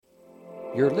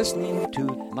You're listening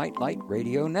to Nightlight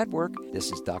Radio Network.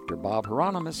 This is Dr. Bob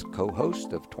Hieronimus,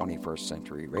 co-host of 21st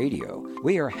Century Radio.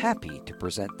 We are happy to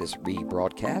present this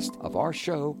rebroadcast of our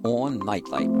show on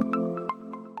Nightlight.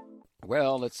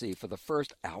 Well, let's see, for the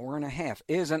first hour and a half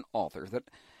is an author that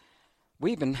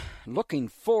we've been looking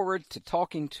forward to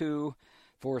talking to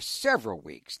for several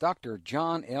weeks, Dr.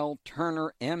 John L.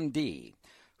 Turner, M.D.,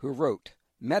 who wrote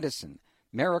Medicine,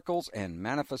 Miracles, and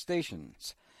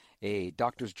Manifestations, a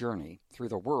doctor's journey through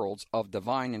the worlds of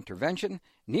divine intervention,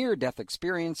 near-death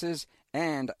experiences,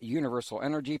 and universal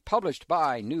energy, published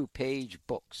by New Page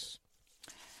Books.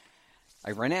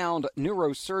 A renowned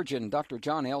neurosurgeon, Dr.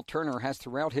 John L. Turner, has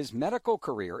throughout his medical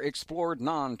career explored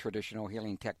non-traditional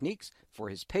healing techniques for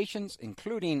his patients,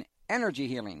 including energy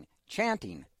healing,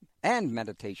 chanting, and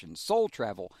meditation, soul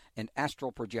travel, and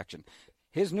astral projection.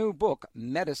 His new book,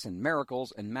 Medicine,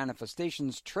 Miracles, and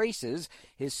Manifestations, traces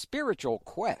his spiritual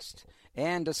quest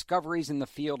and discoveries in the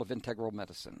field of integral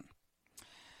medicine.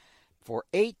 For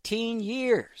 18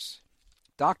 years,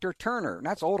 Dr. Turner, and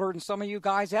that's older than some of you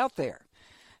guys out there,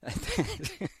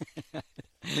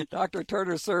 Dr.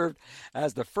 Turner served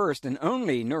as the first and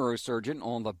only neurosurgeon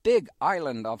on the Big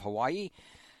Island of Hawaii,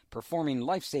 performing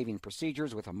life-saving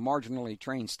procedures with a marginally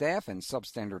trained staff and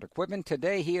substandard equipment.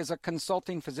 Today, he is a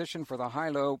consulting physician for the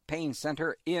Hilo Pain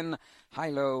Center in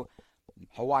Hilo,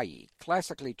 Hawaii.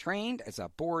 Classically trained as a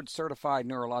board-certified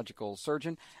neurological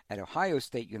surgeon at Ohio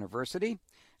State University.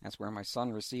 That's where my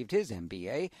son received his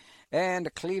MBA.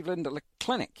 And Cleveland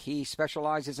Clinic. He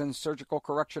specializes in surgical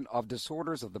correction of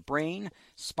disorders of the brain,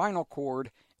 spinal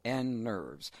cord, and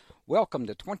nerves. Welcome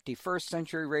to 21st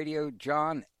Century Radio,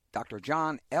 Dr.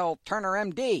 John L. Turner,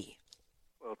 M.D.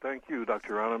 Well, thank you,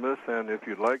 Dr. Hieronimus, and if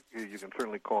you'd like, you can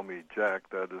certainly call me Jack.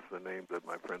 That is the name that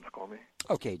my friends call me.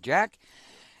 Okay, Jack.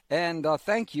 And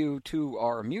thank you to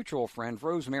our mutual friend,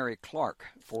 Rosemary Clark,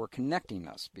 for connecting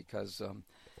us, because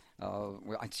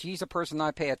she's a person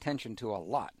I pay attention to a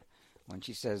lot. When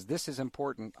she says, this is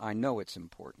important, I know it's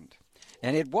important.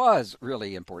 And it was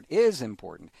really important, is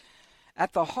important.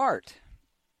 At the heart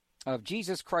of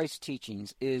Jesus Christ's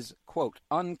teachings is, quote,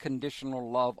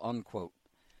 unconditional love, unquote.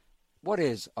 What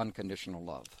is unconditional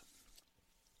love?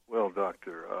 Well,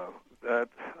 Doctor, that,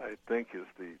 I think, is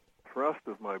the thrust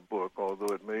of my book,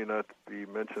 although it may not be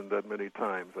mentioned that many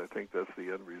times. I think that's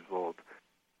the end result.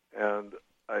 And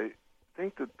I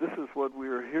think that this is what we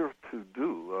are here to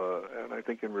do. And I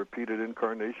think in repeated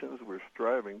incarnations, we're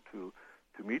striving to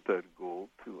meet that goal,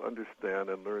 to understand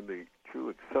and learn the true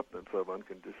acceptance of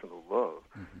unconditional love.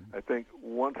 Mm-hmm. I think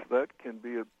once that can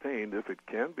be obtained, if it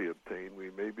can be obtained, we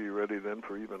may be ready then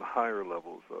for even higher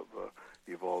levels of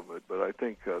evolvement. But I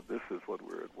think this is what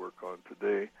we're at work on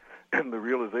today, and the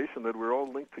realization that we're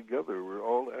all linked together, we're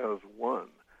all as one,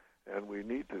 and we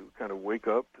need to kind of wake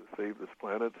up to save this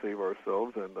planet, save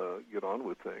ourselves, and get on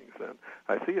with things. And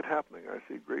I see it happening. I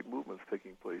see great movements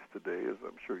taking place today, as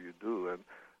I'm sure you do, and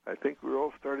I think we're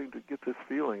all starting to get this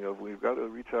feeling of we've got to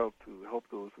reach out to help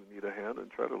those who need a hand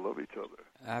and try to love each other.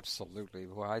 Absolutely.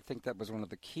 Well, I think that was one of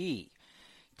the key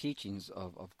teachings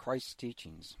of Christ's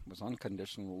teachings, was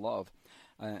unconditional love.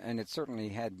 And it certainly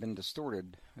had been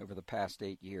distorted over the past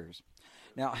 8 years.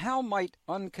 Now, how might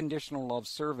unconditional love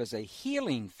serve as a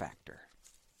healing factor?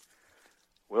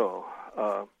 Well,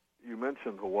 you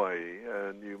mentioned Hawaii,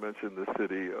 and you mentioned the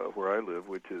city where I live,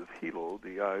 which is Hilo.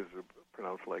 The I's are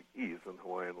pronounced like E's in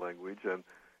Hawaiian language. And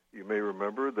you may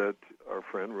remember that our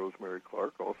friend Rosemary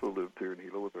Clark also lived here in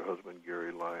Hilo with her husband,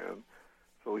 Gary Lyon.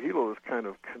 So Hilo is kind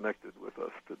of connected with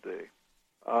us today.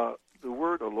 The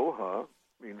word aloha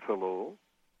means hello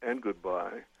and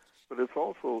goodbye, but it's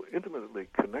also intimately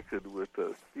connected with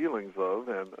feelings of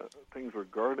and things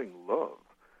regarding love.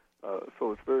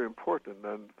 So it's very important.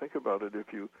 And think about it,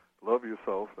 if you love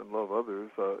yourself and love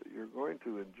others, you're going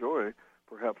to enjoy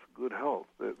perhaps good health.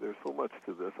 There's so much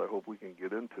to this I hope we can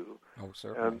get into. Oh,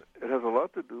 certainly. And it has a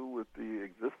lot to do with the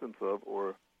existence of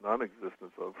or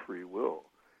non-existence of free will,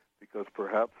 because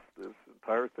perhaps this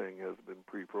entire thing has been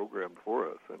pre-programmed for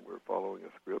us, and we're following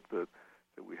a script that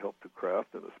we help to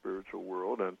craft in the spiritual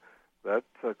world, and that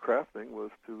crafting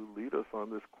was to lead us on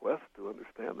this quest to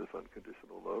understand this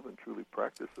unconditional love and truly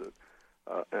practice it,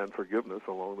 and forgiveness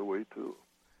along the way, too.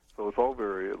 So it's all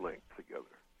very linked together.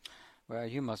 Well,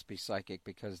 you must be psychic,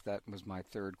 because that was my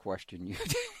third question.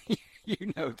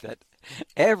 You know that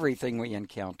everything we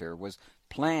encounter was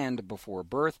planned before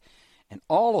birth, and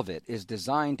all of it is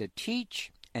designed to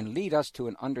teach and lead us to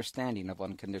an understanding of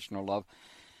unconditional love.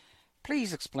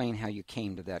 Please explain how you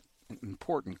came to that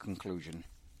important conclusion.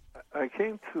 I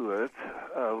came to it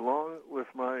along with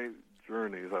my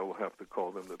journeys, I will have to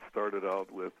call them, that started out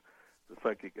with the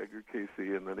psychic Edgar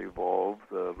Casey, and then evolved,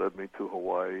 led me to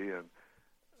Hawaii, and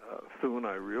soon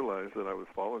I realized that I was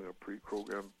following a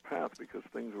pre-programmed path because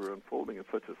things were unfolding in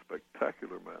such a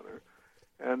spectacular manner.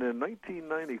 And in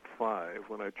 1995,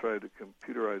 when I tried a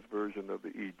computerized version of the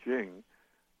I Ching,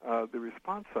 the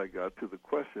response I got to the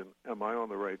question, am I on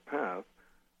the right path,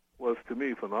 was to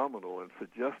me phenomenal and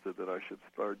suggested that I should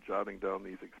start jotting down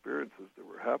these experiences that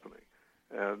were happening.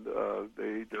 And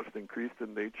they just increased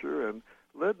in nature and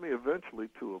led me eventually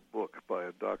to a book by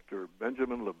a Dr.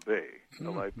 Benjamin LeBet,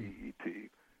 L-I-B-E-T,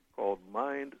 called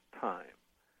Mind Time.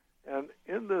 And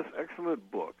in this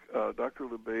excellent book, Dr.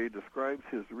 LeBet describes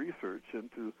his research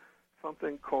into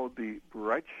something called the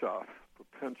Bereitschaft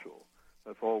potential.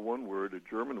 That's all one word, a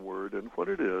German word. And what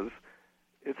it is,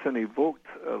 it's an evoked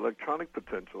electronic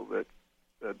potential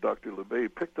that Dr.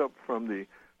 LeBet picked up from the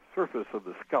surface of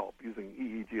the scalp using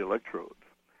EEG electrodes.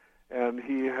 And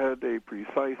he had a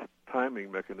precise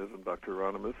timing mechanism, Dr.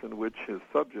 Hieronimus, in which his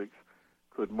subjects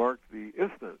could mark the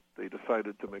instant they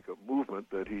decided to make a movement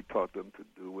that he taught them to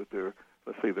do with their,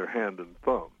 let's say, their hand and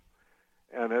thumb.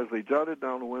 And as they jotted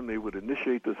down when they would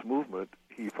initiate this movement,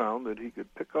 he found that he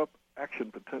could pick up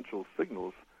action potential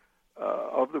signals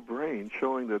of the brain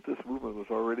showing that this movement was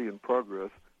already in progress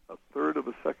a third of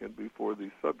a second before the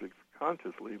subjects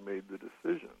consciously made the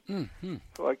decision. Mm-hmm.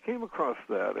 So I came across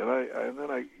that, and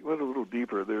then I went a little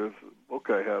deeper. There's a book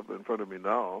I have in front of me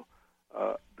now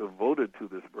devoted to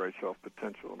this Bereitschaft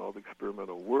potential and all the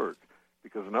experimental work,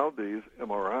 because nowadays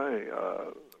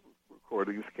MRI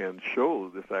recordings can show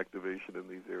this activation in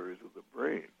these areas of the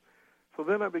brain. So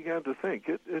then I began to think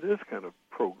it is kind of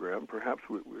programmed. Perhaps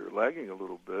we're lagging a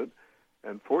little bit.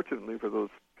 And fortunately for those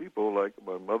people, like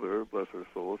my mother, bless her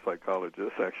soul, a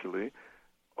psychologist actually,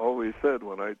 always said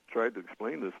when I tried to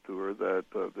explain this to her that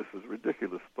this is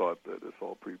ridiculous thought that it's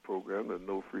all pre-programmed and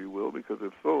no free will, because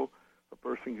if so, a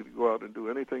person could go out and do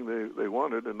anything they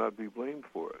wanted and not be blamed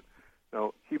for it.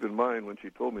 Now, keep in mind, when she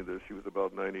told me this, she was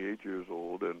about 98 years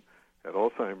old and had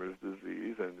Alzheimer's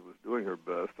disease and was doing her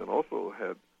best, and also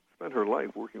had spent her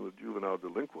life working with juvenile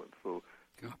delinquents, so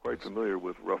she's quite familiar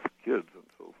with rough kids and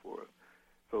so forth.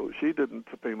 So she didn't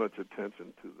pay much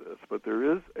attention to this, but there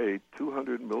is a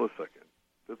 200 millisecond,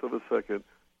 fifth of a second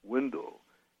window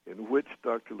in which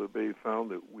Dr. LeBet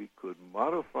found that we could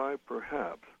modify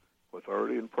perhaps what's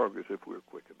already in progress if we're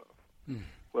quick enough. Mm.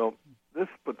 Well, this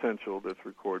potential that's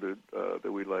recorded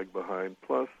that we lag behind,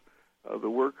 plus the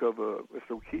work of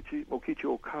Mr. Mokichi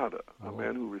Okada, a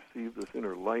man who received this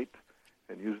inner light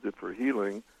and used it for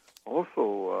healing,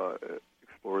 also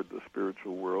explored the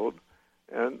spiritual world.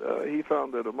 And he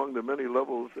found that among the many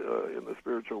levels in the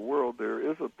spiritual world, there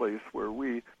is a place where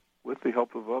we, with the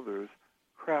help of others,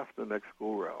 craft the next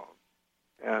go-round.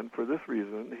 And for this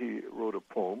reason, he wrote a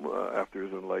poem after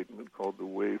his enlightenment called The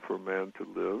Way for Man to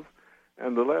Live.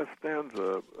 And the last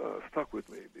stanza stuck with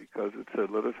me because it said,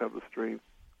 let us have the strength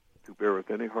to bear with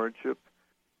any hardship,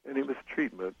 any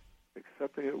mistreatment,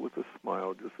 accepting it with a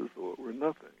smile just as though it were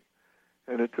nothing.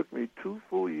 And it took me 2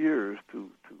 full years to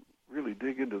really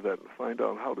dig into that and find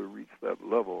out how to reach that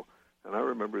level. And I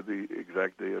remember the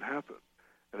exact day it happened.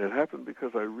 And it happened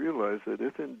because I realized that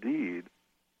if indeed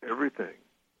everything,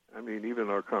 I mean, even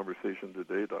our conversation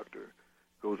today, Doctor,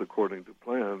 goes according to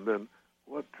plan, then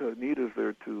what need is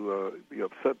there to be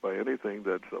upset by anything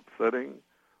that's upsetting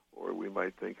or we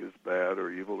might think is bad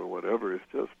or evil or whatever? It's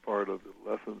just part of the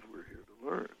lessons we're here to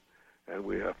learn. And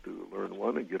we have to learn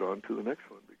one and get on to the next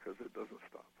one because it doesn't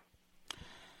stop.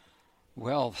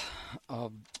 Well,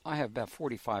 I have about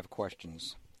 45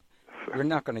 questions. We're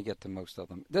not going to get to most of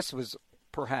them. This was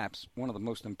perhaps one of the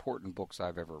most important books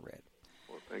I've ever read.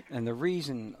 Well, thank you. And the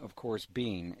reason, of course,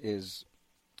 being is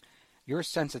your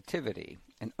sensitivity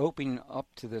and opening up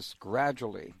to this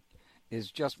gradually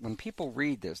is just, when people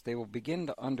read this, they will begin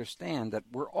to understand that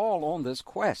we're all on this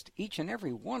quest, each and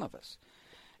every one of us.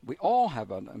 We all have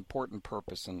an important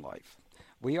purpose in life.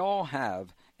 We all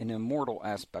have an immortal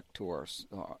aspect to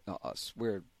us,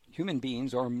 where human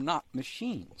beings are not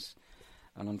machines.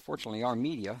 And unfortunately, our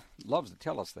media loves to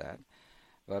tell us that,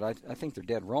 but I think they're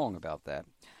dead wrong about that.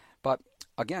 But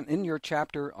again, in your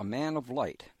chapter, A Man of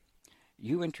Light,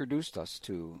 you introduced us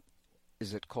to,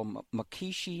 is it called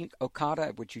Mokichi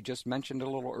Okada, which you just mentioned a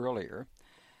little earlier?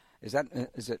 Is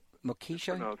it Mokichi?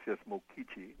 Pronounced, yes,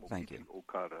 Mokichi. Thank you.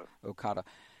 Okada.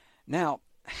 Now,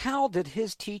 how did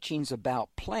his teachings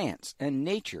about plants and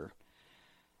nature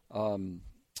and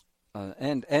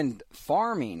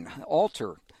farming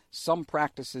alter some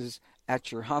practices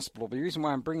at your hospital? The reason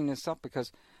why I'm bringing this up,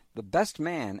 because the best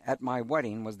man at my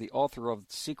wedding was the author of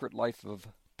The Secret Life of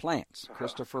Plants,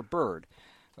 Christopher Bird,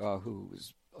 who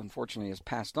unfortunately has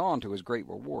passed on to his great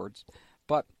rewards.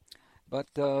 But But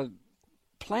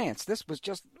plants, this was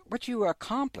just what you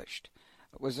accomplished.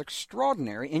 It was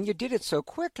extraordinary, and you did it so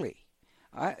quickly.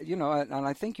 And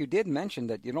I think you did mention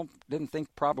that you didn't think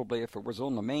probably if it was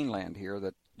on the mainland here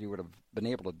that you would have been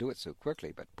able to do it so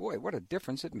quickly. But boy, what a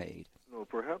difference it made. No,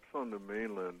 perhaps on the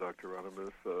mainland, Dr.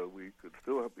 Hieronimus, we could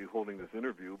still be holding this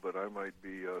interview, but I might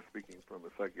be speaking from a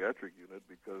psychiatric unit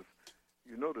because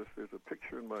you notice there's a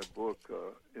picture in my book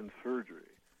in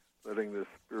surgery, letting this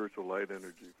spiritual light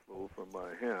energy flow from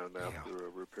my hand after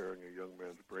repairing a young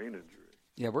man's brain injury.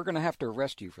 Yeah, we're going to have to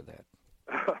arrest you for that.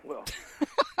 Well,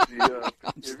 if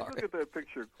you look at that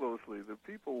picture closely, the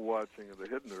people watching are the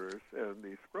head nurse and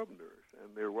the scrub nurse,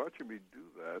 and they're watching me do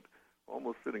that,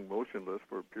 almost sitting motionless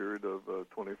for a period of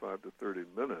 25 to 30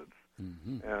 minutes.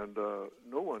 Mm-hmm. And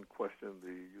no one questioned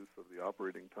the use of the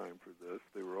operating time for this.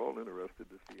 They were all interested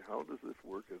to see how does this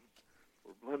work as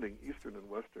we're blending Eastern and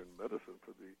Western medicine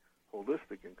for the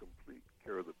holistic and complete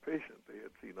care of the patient. They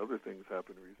had seen other things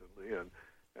happen recently, and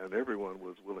everyone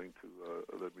was willing to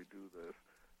let me do this.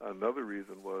 Another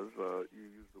reason was you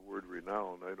used the word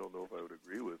renown. I don't know if I would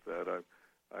agree with that.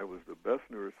 I was the best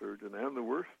neurosurgeon and the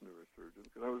worst neurosurgeon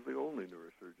because I was the only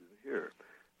neurosurgeon here.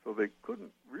 So they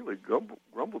couldn't really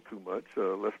grumble too much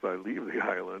lest I leave the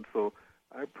island. So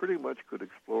I pretty much could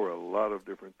explore a lot of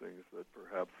different things that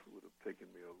perhaps would have taken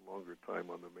me a longer time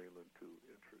on the mainland to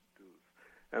introduce.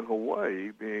 And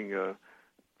Hawaii, being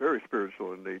very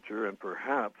spiritual in nature and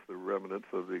perhaps the remnants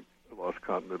of the lost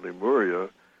continent Lemuria,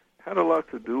 had a lot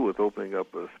to do with opening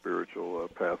up a spiritual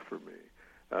path for me.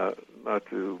 Not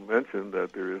to mention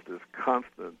that there is this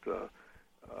constant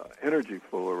energy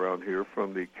flow around here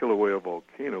from the Kilauea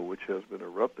volcano, which has been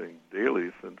erupting daily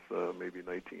since maybe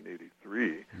 1983.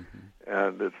 Mm-hmm.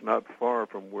 And it's not far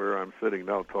from where I'm sitting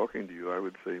now talking to you. I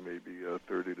would say maybe a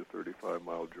 30 to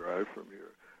 35-mile drive from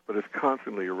here. But it's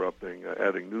constantly erupting,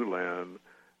 adding new land,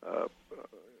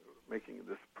 making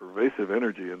this pervasive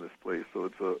energy in this place. So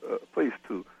it's a place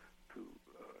to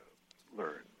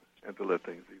learn and to let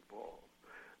things evolve.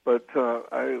 But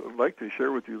I would like to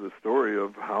share with you the story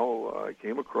of how I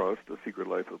came across The Secret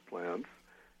Life of Plants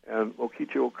and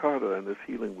Mokichi Okada and this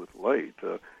healing with light.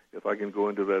 If I can go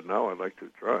into that now, I'd like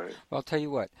to try. Well, I'll tell you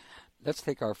what. Let's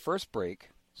take our first break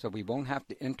so we won't have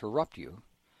to interrupt you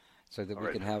so that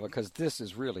we can have it, because this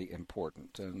is really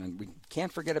important. And we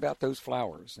can't forget about those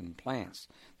flowers and plants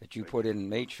that you put in and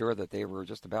made sure that they were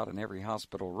just about in every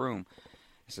hospital room.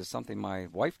 This is something my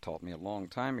wife taught me a long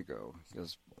time ago,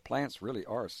 because plants really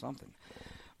are something.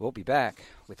 We'll be back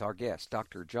with our guest,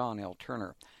 Dr. John L.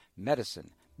 Turner, Medicine,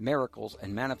 Miracles,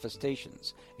 and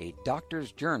Manifestations, a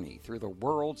doctor's journey through the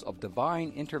worlds of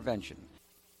divine intervention.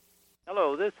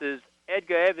 Hello, this is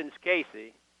Edgar Evans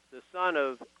Casey, the son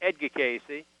of Edgar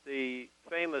Casey, the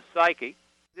famous psychic.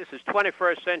 This is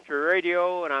 21st Century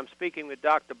Radio, and I'm speaking with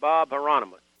Dr. Bob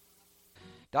Hieronimus.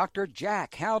 Dr.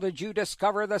 Jack, how did you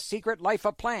discover The Secret Life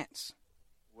of Plants?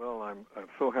 Well, I'm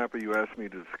so happy you asked me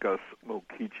to discuss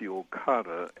Mokichi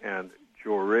Okada and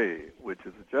Jorei, which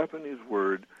is a Japanese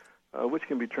word which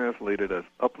can be translated as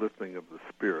uplifting of the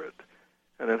spirit.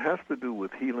 And it has to do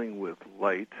with healing with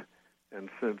light. And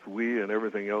since we and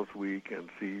everything else we can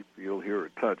see, feel, hear, or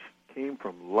touch came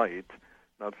from light,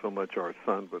 not so much our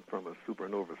sun, but from a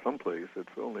supernova someplace, it's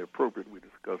only appropriate we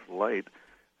discuss light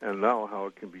and now how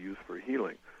it can be used for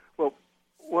healing. Well,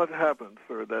 what happened,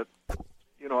 sir, that,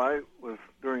 I was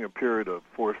during a period of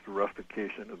forced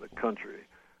rustication in the country.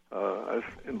 I was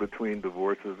in between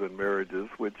divorces and marriages,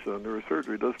 which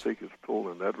neurosurgery does take its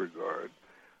toll in that regard.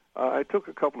 I took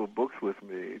a couple of books with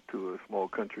me to a small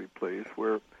country place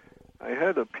where I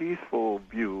had a peaceful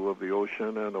view of the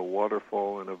ocean and a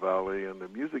waterfall in a valley, and the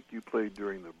music you played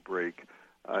during the break,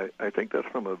 I think that's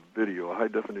from a video, a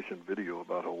high-definition video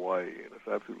about Hawaii, and it's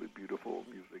absolutely beautiful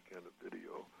music and a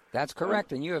video. That's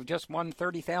correct, and you have just won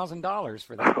 $30,000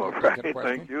 for that. All right,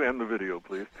 thank you, and the video,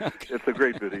 please. Okay. It's a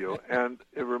great video, and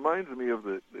it reminds me of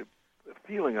the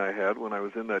feeling I had when I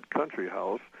was in that country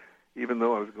house, even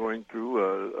though I was going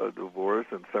through a divorce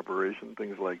and separation,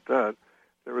 things like that.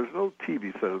 There was no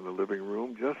TV set in the living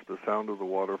room, just the sound of the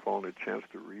waterfall and a chance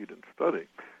to read and study.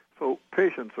 So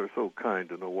patients are so kind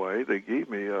in a way. They give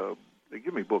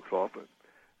me books often,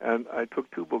 and I took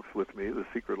two books with me: The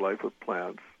Secret Life of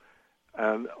Plants,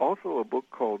 and also a book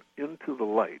called Into the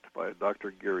Light by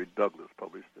Dr. Gary Douglas,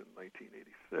 published in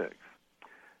 1986.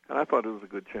 And I thought it was a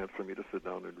good chance for me to sit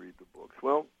down and read the books.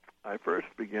 Well, I first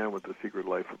began with The Secret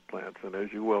Life of Plants, and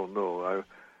as you well know,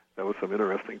 there was some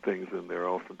interesting things in there,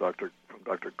 all from Dr.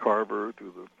 Carver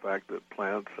to the fact that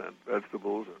plants and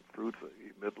vegetables and fruits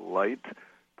emit light,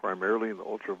 primarily in the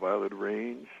ultraviolet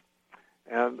range.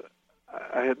 And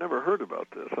I had never heard about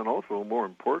this, and also, more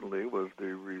importantly, was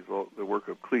the work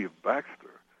of Cleve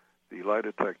Baxter, the lie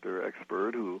detector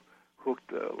expert who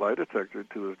hooked a lie detector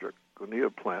to his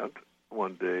draconia plant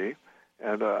one day.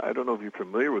 And I don't know if you're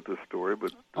familiar with this story,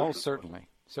 but... Certainly.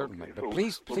 Okay, but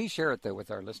so, please share it, though,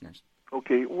 with our listeners.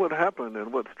 Okay, what happened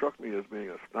and what struck me as being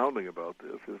astounding about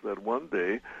this is that one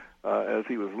day, as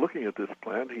he was looking at this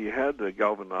plant, he had a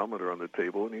galvanometer on the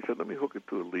table, and he said, let me hook it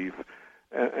to a leaf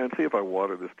and see if I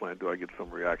water this plant, do I get some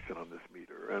reaction on this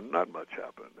meter? And not much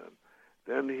happened. And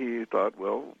then he thought,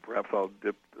 well, perhaps I'll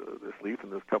dip this leaf in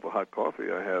this cup of hot coffee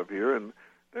I have here, and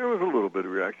there was a little bit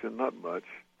of reaction, not much.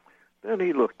 Then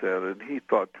he looked at it, and he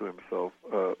thought to himself,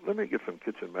 let me get some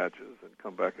kitchen matches and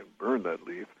come back and burn that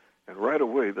leaf. And right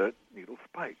away, that needle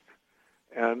spiked.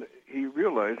 And he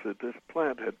realized that this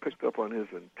plant had picked up on his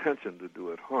intention to do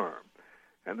it harm.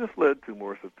 And this led to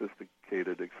more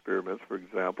sophisticated experiments. For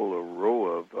example, a row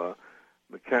of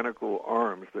mechanical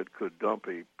arms that could dump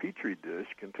a petri dish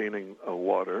containing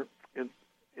water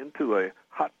into a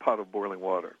hot pot of boiling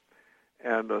water.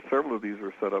 And several of these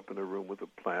were set up in a room with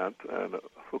a plant and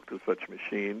hooked to such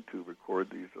machine to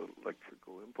record these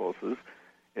electrical impulses.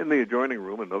 In the adjoining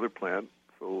room, another plant,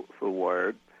 so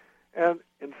wired. And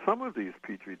in some of these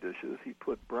petri dishes, he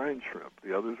put brine shrimp.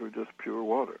 The others were just pure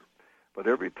water. But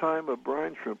every time a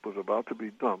brine shrimp was about to be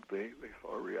dumped, they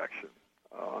saw a reaction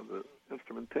on the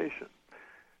instrumentation.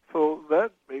 So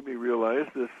that made me realize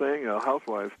this saying,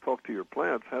 housewives talk to your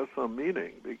plants, has some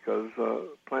meaning, because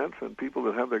plants and people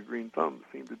that have that green thumb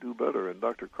seem to do better. And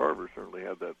Dr. Carver certainly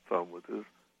had that thumb with his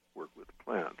work with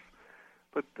plants.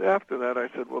 But after that, I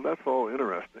said, well, that's all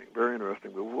interesting, very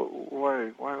interesting, but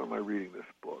why am I reading this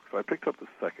book? So I picked up the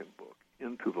second book,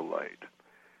 Into the Light.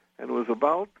 And it was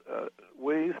about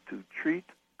ways to treat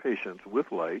patients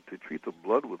with light, to treat the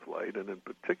blood with light, and in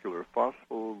particular,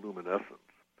 phospholuminescence.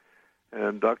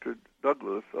 And Dr.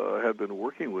 Douglas had been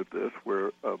working with this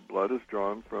where blood is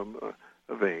drawn from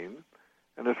a vein,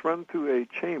 and it's run through a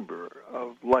chamber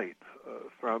of light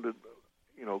surrounded,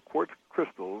 quartz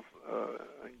crystals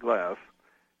and glass,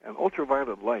 and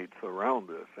ultraviolet lights around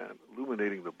this and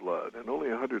illuminating the blood. And only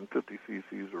 150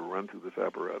 cc's were run through this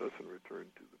apparatus and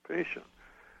returned to the patient.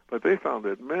 But they found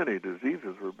that many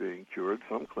diseases were being cured.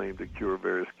 Some claimed to cure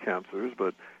various cancers,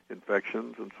 but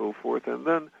infections and so forth. And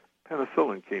then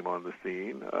penicillin came on the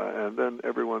scene, and then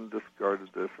everyone discarded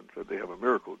this and said they have a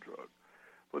miracle drug.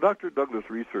 Well, Dr. Douglas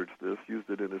researched this,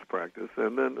 used it in his practice,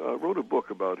 and then wrote a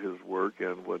book about his work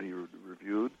and what he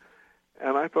reviewed.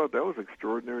 And I thought that was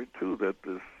extraordinary, too, that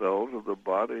the cells of the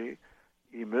body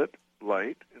emit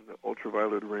light in the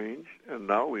ultraviolet range, and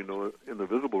now we know it in the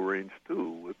visible range,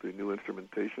 too, with the new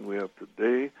instrumentation we have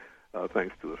today,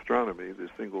 thanks to astronomy, the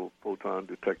single photon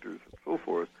detectors and so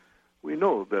forth. We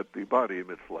know that the body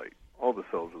emits light, all the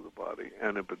cells of the body,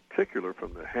 and in particular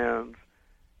from the hands,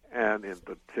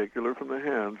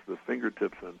 the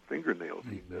fingertips and fingernails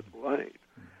emit light.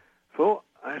 So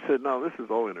I said, now this is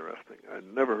all interesting. I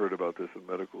never heard about this in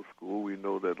medical school. We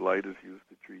know that light is used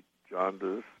to treat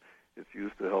jaundice. It's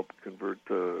used to help convert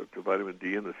to vitamin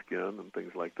D in the skin and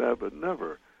things like that, but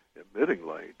never emitting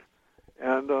light.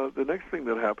 And the next thing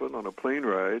that happened on a plane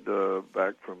ride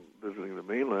back from visiting the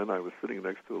mainland, I was sitting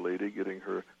next to a lady getting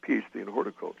her PhD in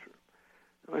horticulture.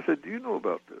 And I said, do you know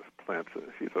about this plant?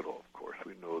 She said, oh, of course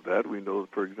we know that. We know,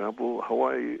 for example,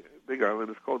 Hawaii, Big Island,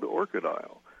 is called the Orchid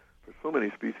Isle. There's so many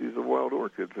species of wild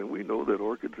orchids, and we know that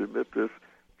orchids emit this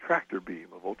tractor beam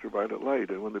of ultraviolet light.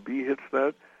 And when the bee hits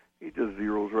that, he just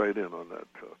zeroes right in on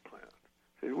that plant.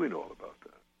 See, we know all about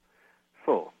that.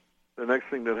 So the next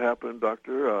thing that happened,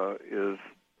 Doctor, is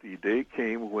the day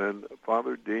came when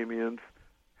Father Damien's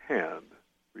hand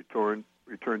returned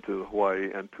to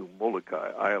Hawaii and to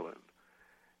Molokai Island.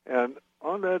 And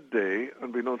on that day,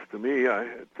 unbeknownst to me, I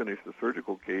had finished the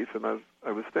surgical case, and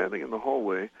I was standing in the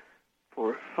hallway.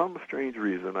 For some strange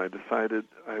reason, I decided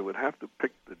I would have to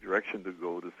pick the direction to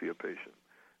go to see a patient.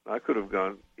 Now, I could have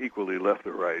gone equally left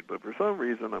or right, but for some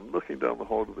reason, I'm looking down the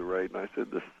hall to the right, and I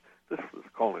said, this was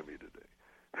calling me today.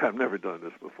 I've never done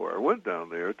this before. I went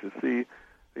down there to see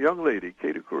a young lady,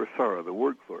 Katie Kurosawa, the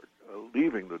ward clerk,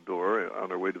 leaving the door on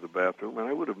her way to the bathroom, and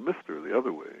I would have missed her the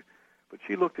other way. But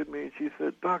she looked at me and she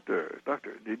said, Doctor,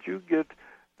 did you get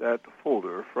that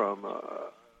folder from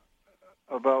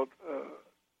about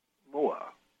moa?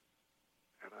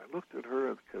 And I looked at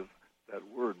her because that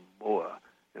word moa,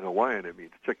 in Hawaiian it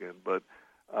means chicken, but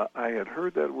I had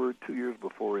heard that word 2 years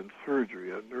before in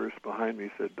surgery. A nurse behind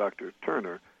me said, Dr.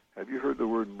 Turner, have you heard the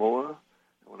word moa? And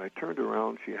when I turned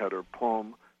around, she had her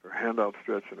hand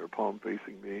outstretched and her palm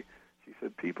facing me. She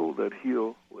said, people that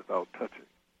heal without touching.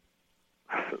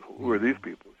 I said, who are these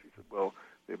people? She said, well,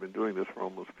 they've been doing this for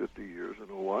almost 50 years in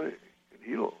Hawaii, in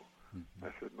Hilo. I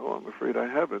said, no, I'm afraid I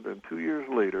haven't. And 2 years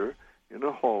later, in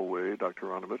a hallway, Dr.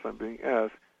 Hieronimus, I'm being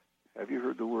asked, have you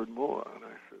heard the word moa? And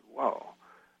I said, wow.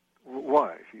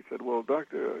 Why? She said, well,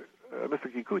 Doctor, Mr.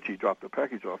 Kikuchi dropped a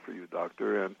package off for you,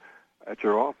 Doctor, and at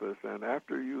your office, and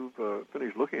after you've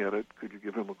finished looking at it, could you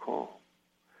give him a call?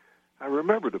 I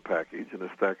remembered the package and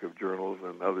a stack of journals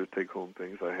and other take-home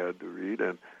things I had to read,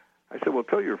 and I said, well,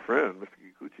 tell your friend, Mr.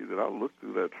 Kikuchi, that I'll look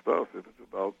through that stuff if it's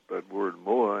about that word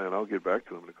moa, and I'll get back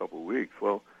to him in a couple of weeks.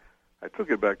 Well, I took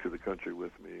it back to the country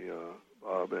with me,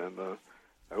 Bob, and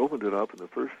I opened it up, and the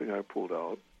first thing I pulled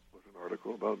out was an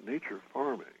article about nature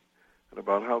farming and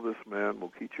about how this man,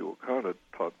 Mokichi Okada,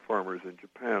 taught farmers in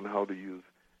Japan how to use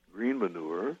green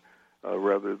manure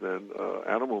rather than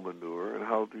animal manure, and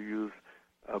how to use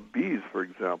bees, for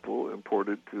example,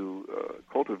 imported to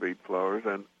cultivate flowers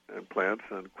and plants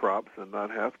and crops and not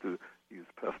have to use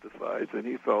pesticides. And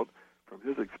he felt, from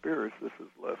his experience, this is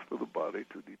less for the body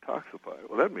to detoxify.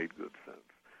 Well, that made good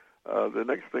sense. The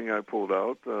next thing I pulled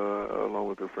out, along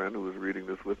with a friend who was reading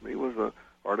this with me, was an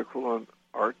article on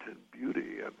art and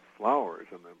beauty and flowers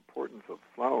and the importance of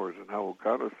flowers, and how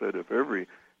Okada said if every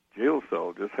jail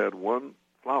cell just had one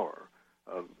flower,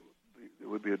 it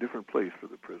would be a different place for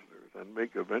the prisoners and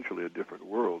make eventually a different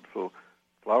world. So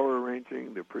flower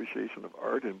arranging, the appreciation of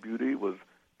art and beauty was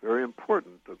very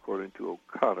important, according to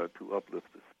Okada, to uplift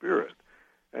the spirit.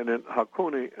 And in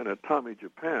Hakone and Atami,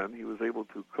 Japan, he was able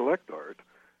to collect art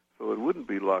so it wouldn't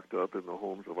be locked up in the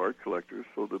homes of art collectors,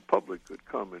 so the public could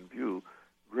come and view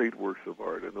great works of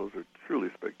art, and those are truly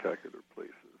spectacular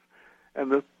places.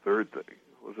 And the third thing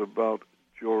was about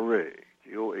Jorei,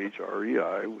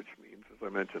 G-O-H-R-E-I, which means, as I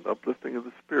mentioned, uplifting of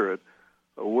the spirit,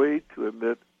 a way to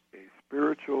emit a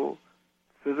spiritual,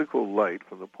 physical light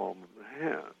from the palm of the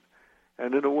hand.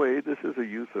 And in a way, this is a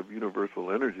use of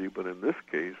universal energy, but in this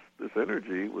case, this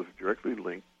energy was directly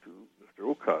linked to Mr.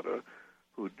 Okada,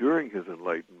 who during his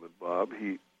enlightenment, Bob,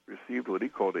 he received what he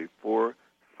called a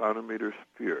 4-centimeter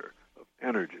sphere of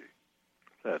energy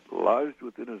that lodged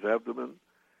within his abdomen.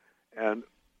 And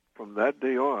from that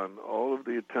day on, all of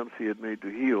the attempts he had made to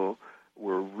heal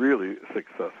were really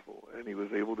successful. And he was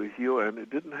able to heal, and it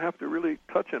didn't have to really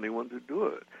touch anyone to do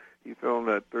it. He found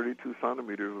that 32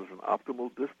 centimeters was an optimal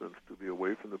distance to be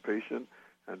away from the patient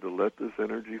and to let this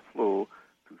energy flow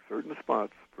to certain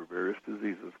spots for various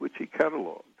diseases, which he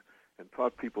cataloged and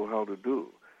taught people how to do.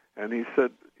 And he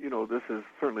said, you know, this is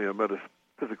certainly a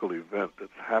metaphysical event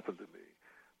that's happened to me.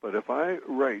 But if I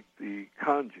write the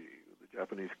kanji, the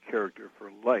Japanese character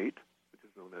for light, which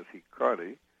is known as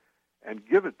hikari, and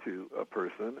give it to a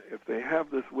person, if they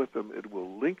have this with them, it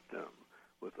will link them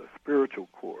with a spiritual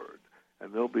cord,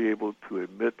 and they'll be able to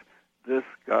emit this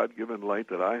God-given light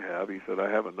that I have. He said, I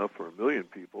have enough for 1 million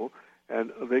people,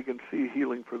 and they can see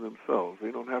healing for themselves.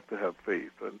 They don't have to have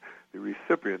faith, and the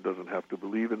recipient doesn't have to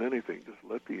believe in anything. Just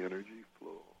let the energy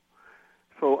flow.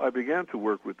 So I began to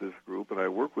work with this group, and I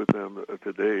work with them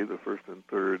today, the first and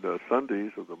third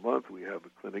Sundays of the month. We have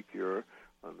a clinic here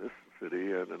on this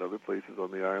city and in other places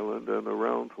on the island and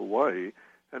around Hawaii,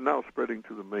 and now spreading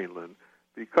to the mainland.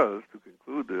 Because, to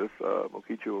conclude this,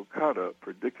 Mokichi Okada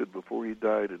predicted before he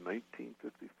died in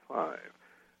 1955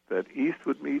 that East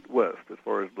would meet West as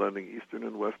far as blending Eastern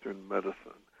and Western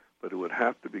medicine, but it would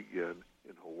have to begin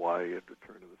in Hawaii at the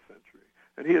turn of the century.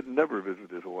 And he had never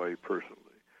visited Hawaii personally,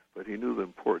 but he knew the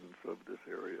importance of this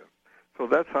area. So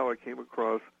that's how I came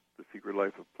across The Secret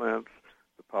Life of Plants,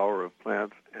 The Power of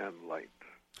Plants, and Light.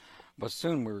 But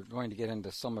soon we're going to get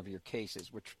into some of your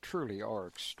cases, which truly are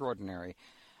extraordinary.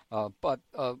 But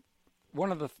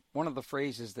one of the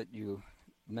phrases that you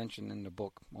mentioned in the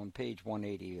book on page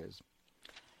 180 is,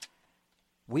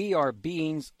 "We are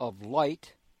beings of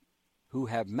light who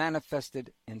have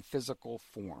manifested in physical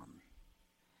form."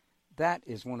 That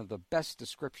is one of the best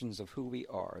descriptions of who we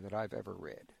are that I've ever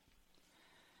read.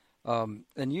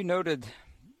 And you noted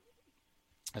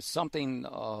something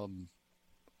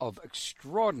of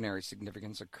extraordinary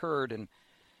significance occurred in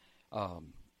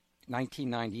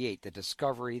 1998, the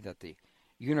discovery that the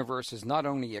universe is not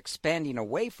only expanding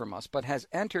away from us, but has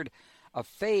entered a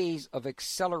phase of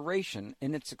acceleration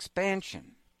in its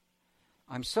expansion.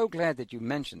 I'm so glad that you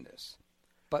mentioned this.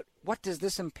 But what does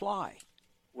this imply?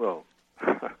 Well,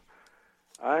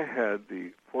 I had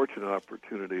the fortunate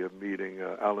opportunity of meeting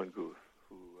Alan Guth,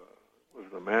 who was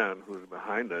the man who was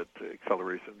behind that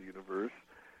acceleration of the universe.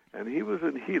 And he was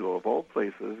in Hilo, of all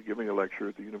places, giving a lecture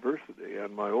at the university.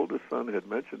 And my oldest son had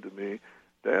mentioned to me,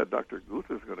 Dad, Dr. Guth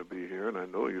is going to be here, and I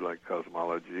know you like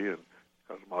cosmology and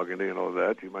cosmogony and all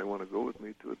that. You might want to go with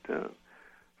me to attend.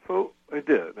 So I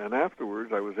did, and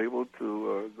afterwards I was able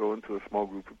to go into a small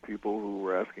group of people who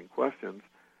were asking questions,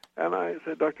 and I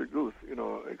said, Dr. Guth,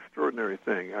 extraordinary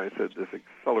thing. I said this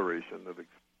acceleration of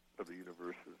the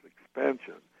universe's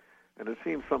expansion, and it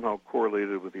seems somehow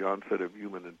correlated with the onset of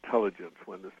human intelligence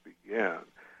when this began.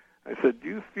 I said, do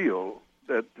you feel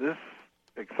that this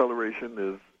acceleration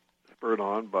is spurred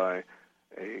on by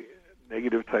a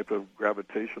negative type of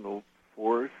gravitational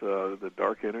force, the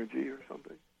dark energy or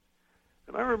something?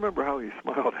 And I remember how he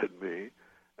smiled at me.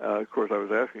 Of course, I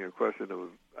was asking a question that was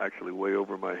actually way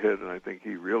over my head, and I think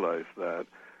he realized that.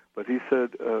 But he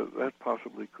said, that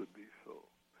possibly could be so.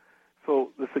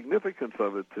 So the significance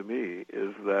of it to me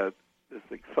is that this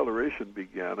acceleration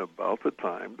began about the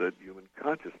time that human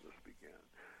consciousness began.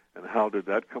 And how did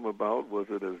that come about? Was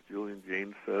it, as Julian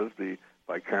Jaynes says, the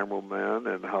bicameral man,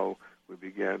 and how we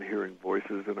began hearing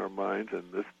voices in our minds,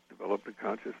 and this developed a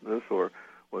consciousness, or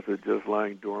was it just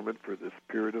lying dormant for this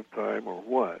period of time, or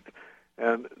what?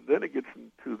 And then it gets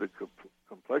into the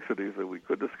complexities that we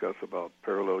could discuss about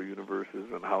parallel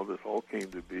universes and how this all came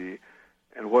to be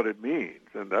and what it means.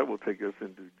 And that will take us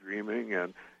into dreaming,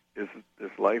 and is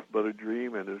this life but a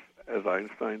dream? And as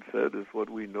Einstein said, is what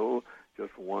we know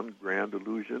just one grand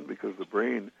illusion? Because the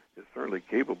brain is certainly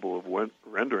capable of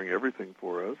rendering everything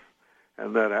for us.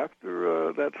 And that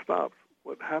after that stops,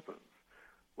 what happens?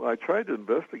 Well, I tried to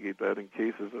investigate that in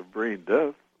cases of brain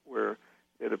death where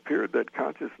it appeared that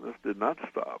consciousness did not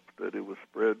stop, that it was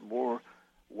spread more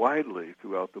widely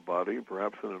throughout the body,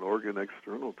 perhaps in an organ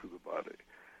external to the body.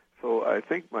 So I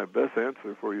think my best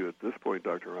answer for you at this point,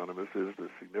 Dr. Hieronimus, is the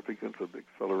significance of the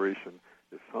acceleration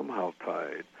is somehow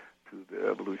tied to the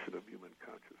evolution of human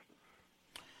consciousness.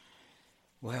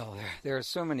 Well, there are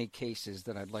so many cases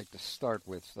that I'd like to start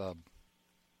with,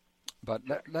 but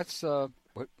let's...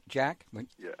 What, Jack?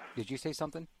 Yeah. Did you say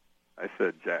something? I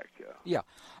said Jack, yeah. Yeah.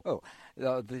 Oh,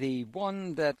 the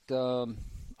one that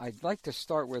I'd like to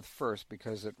start with first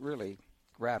because it really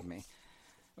grabbed me.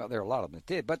 Well, there are a lot of them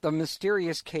that did, but the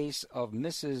mysterious case of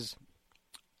Mrs.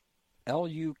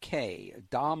 L.U.K.,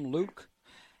 Dom Luke.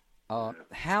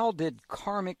 How did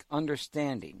karmic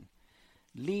understanding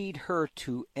lead her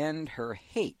to end her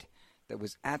hate that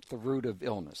was at the root of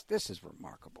illness? This is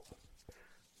remarkable.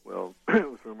 Well, it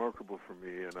was remarkable for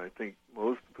me, and I think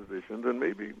most physicians, and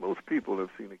maybe most people,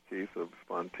 have seen a case of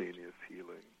spontaneous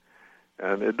healing.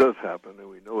 And it does happen, and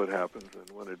we know it happens, and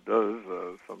when it does,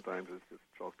 sometimes it's just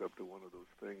chalked up to one of those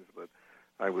things. But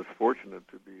I was fortunate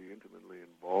to be intimately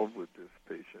involved with this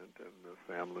patient and the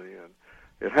family, and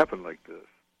it happened like this.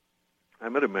 I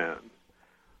met a man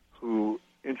who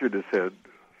injured his head,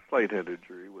 slight head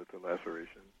injury with a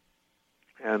laceration,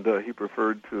 and he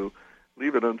preferred to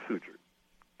leave it unsutured.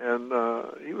 And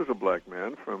he was a black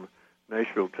man from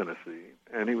Nashville, Tennessee,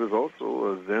 and he was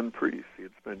also a Zen priest. He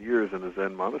had spent years in a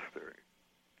Zen monastery.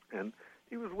 And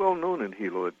he was well known in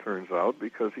Hilo, it turns out,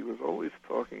 because he was always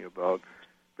talking about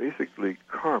basically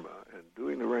karma and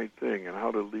doing the right thing and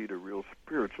how to lead a real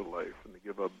spiritual life and to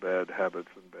give up bad habits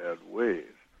and bad ways.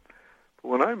 But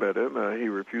when I met him, he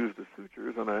refused the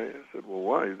sutures, and I said, well,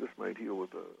 why? This might heal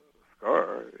with a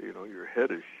scar. You know, your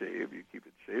head is shaved. You keep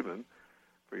it shaven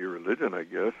for your religion, I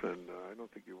guess, and I don't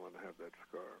think you want to have that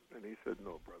scar. And he said,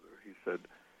 no, brother. He said,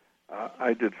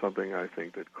 I did something, I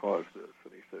think, that caused this.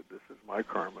 And he said, this is my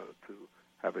karma to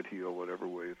have it heal whatever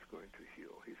way it's going to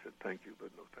heal. He said, thank you,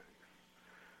 but no thanks.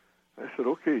 I said,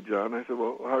 okay, John. I said,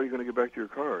 well, how are you going to get back to your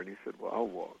car? And he said, well, I'll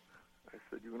walk. I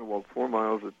said, you're going to walk 4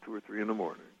 miles at 2 or 3 in the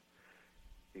morning?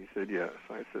 He said, yes.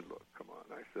 I said, look, come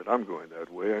on. I said, I'm going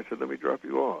that way. I said, let me drop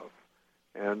you off.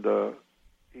 And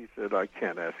he said, I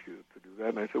can't ask you to do that.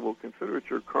 And I said, well, consider it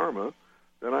your karma,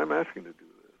 then I'm asking to do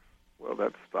this. Well,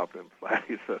 that stopped him flat.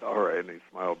 He said, all right, and he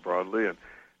smiled broadly. And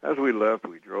as we left,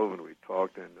 we drove and we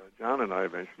talked, and John and I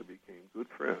eventually became good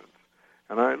friends.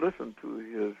 And I listened to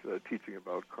his teaching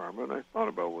about karma, and I thought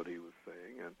about what he was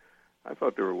saying, and I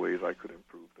thought there were ways I could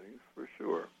improve things, for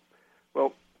sure.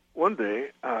 Well, one day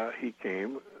he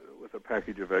came with a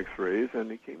package of x-rays,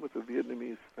 and he came with a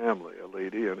Vietnamese family, a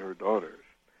lady and her daughters.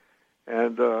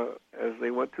 And as they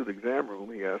went to the exam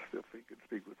room, he asked if he could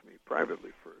speak with me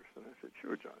privately first. And I said,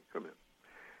 sure, John, come in.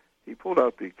 He pulled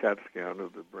out the CAT scan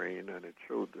of the brain, and it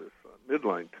showed this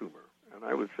midline tumor. And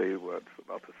I would say what's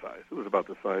about the size. It was about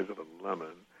the size of a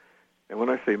lemon. And when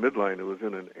I say midline, it was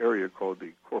in an area called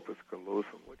the corpus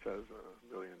callosum, which has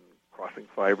 1 million crossing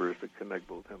fibers that connect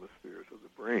both hemispheres of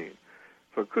the brain.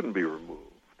 So it couldn't be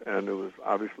removed. And it was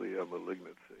obviously a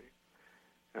malignancy.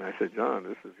 And I said, John,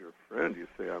 this is your friend. You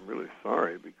say, I'm really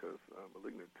sorry because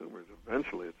malignant tumors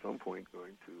eventually at some point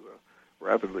going to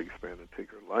rapidly expand and take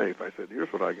her life. I said,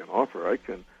 here's what I can offer. I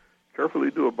can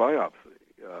carefully do a biopsy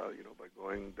by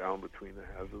going down between the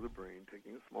halves of the brain,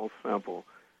 taking a small sample.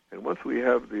 And once we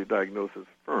have the diagnosis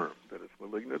firm that it's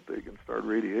malignant, they can start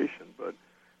radiation. But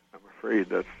I'm afraid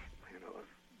that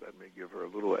may give her a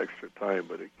little extra time,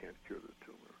 but it can't cure the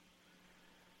tumor.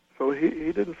 So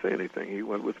he didn't say anything. He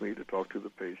went with me to talk to the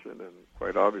patient, and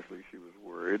quite obviously she was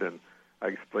worried. And I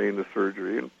explained the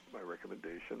surgery and my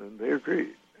recommendation, and they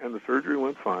agreed. And the surgery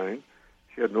went fine.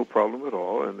 She had no problem at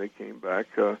all, and they came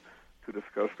back to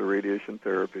discuss the radiation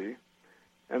therapy.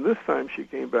 And this time she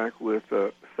came back with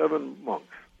 7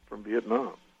 monks from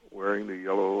Vietnam wearing the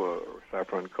yellow or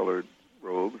saffron-colored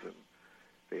robes, and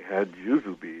they had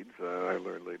yuzu beads. I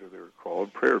learned later they were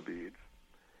called prayer beads.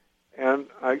 And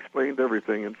I explained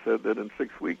everything and said that in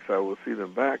 6 weeks I will see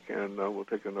them back and we'll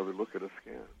take another look at a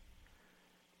scan.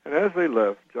 And as they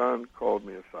left, John called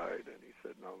me aside and he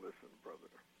said, "Now listen, brother,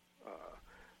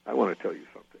 I want to tell you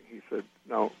something." He said,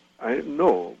 "Now, I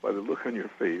know by the look on your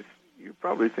face, you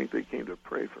probably think they came to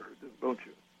pray for her, don't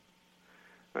you?"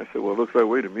 I said, "Well, it looks that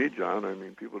way to me, John. I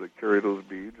mean, people that carry those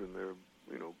beads and they're,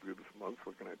 Buddhist monks,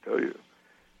 what can I tell you?"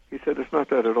 He said, "It's not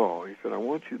that at all." He said, "I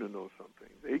want you to know something.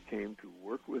 They came to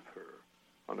work with her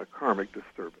on a karmic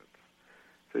disturbance."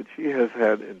 Said she has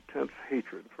had intense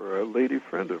hatred for a lady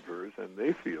friend of hers, and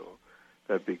they feel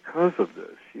that because of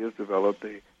this, she has developed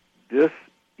a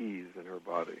dis-ease in her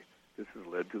body. This has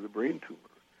led to the brain tumor.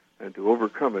 And to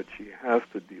overcome it, she has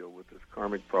to deal with this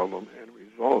karmic problem and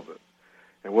resolve it.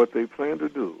 And what they plan to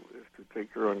do is to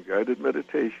take her on guided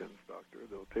meditations, doctor.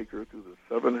 They'll take her through the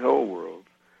 7 hell worlds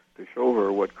to show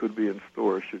her what could be in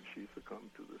store should she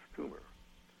succumb to this tumor.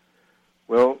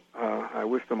 Well, I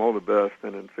wished them all the best,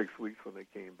 and in 6 weeks when they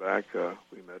came back,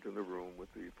 we met in the room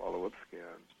with the follow-up scan.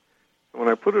 And when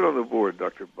I put it on the board,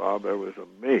 Dr. Bob, I was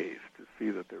amazed to see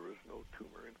that there was no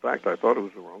tumor. In fact, I thought it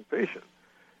was the wrong patient.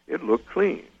 It looked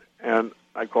clean. And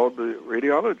I called the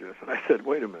radiologist, and I said,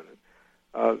 "Wait a minute.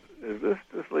 Is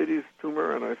this lady's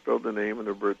tumor?" And I spelled the name and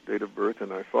her date of birth,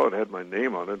 and I saw it had my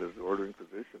name on it as the ordering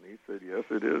physician. He said, "Yes,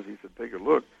 it is." He said, "Take a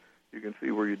look. You can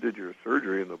see where you did your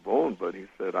surgery in the bone." But he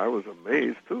said, "I was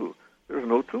amazed, too. There's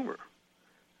no tumor."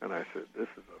 And I said, "This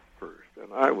is a first."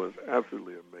 And I was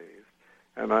absolutely amazed.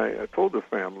 And I told the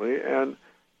family, and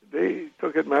they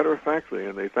took it matter-of-factly,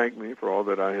 and they thanked me for all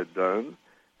that I had done.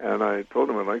 And I told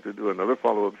them I'd like to do another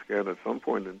follow-up scan at some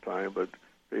point in time, but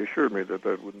they assured me that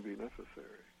that wouldn't be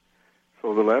necessary.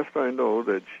 So the last I know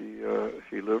that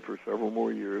she lived for several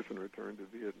more years and returned to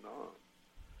Vietnam.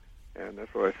 And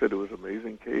that's why I said it was an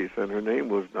amazing case. And her name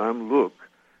was Nam Luc,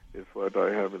 is what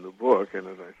I have in the book. And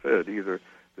as I said, either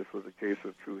this was a case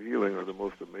of true healing or the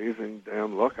most amazing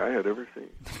damn luck I had ever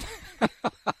seen.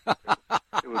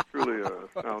 It was truly an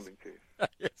astounding case.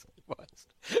 Yes, it was.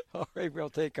 All right, we'll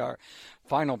take our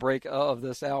final break of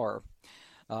this hour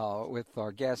with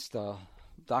our guest,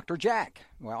 Dr. Jack.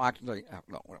 Well, actually,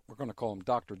 no, we're going to call him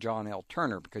Dr. John L.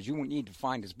 Turner because you need to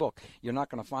find his book. You're not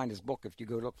going to find his book if you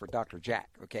go look for Dr. Jack,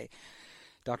 okay?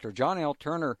 Dr. John L.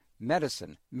 Turner,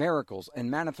 Medicine, Miracles,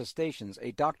 and Manifestations,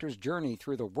 a Doctor's Journey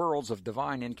Through the Worlds of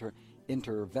Divine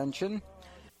Intervention.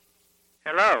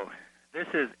 Hello, this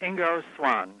is Ingo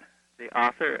Swan, the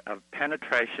author of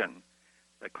Penetration,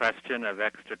 The Question of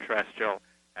Extraterrestrial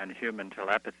and Human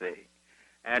Telepathy.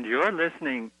 And you're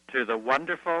listening to the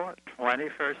wonderful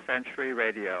 21st Century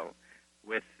Radio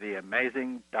with the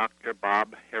amazing Dr.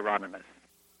 Bob Hieronimus.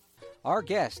 Our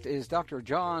guest is Dr.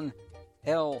 John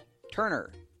L.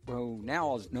 Turner, who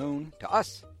now is known to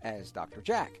us as Dr.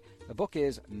 Jack. The book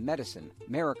is Medicine,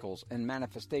 Miracles, and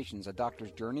Manifestations, a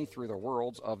Doctor's Journey Through the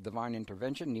Worlds of Divine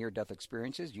Intervention, Near-Death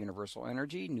Experiences, Universal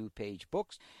Energy, New Page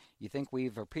Books. You think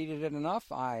we've repeated it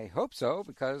enough? I hope so,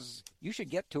 because you should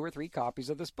get 2 or 3 copies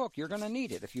of this book. You're going to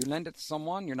need it. If you lend it to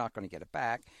someone, you're not going to get it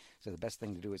back. So the best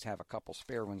thing to do is have a couple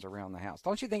spare ones around the house.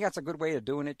 Don't you think that's a good way of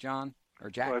doing it, John or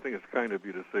Jack? Well, I think it's kind of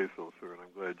you to say so, sir, and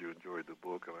I'm glad you enjoyed the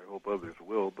book, and I hope others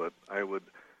will. But I would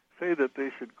say that they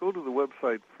should go to the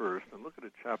website first and look at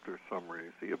a chapter summary,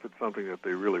 see if it's something that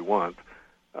they really want.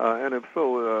 And if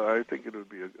so, I think it would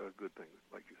be a good thing,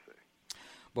 like you say.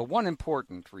 But one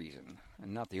important reason,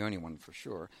 and not the only one for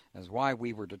sure, is why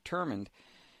we were determined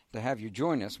to have you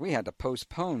join us. We had to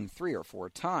postpone 3 or 4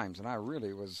 times, and I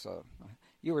really was...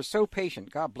 you were so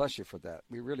patient. God bless you for that.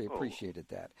 We really appreciated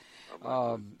that.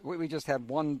 We just had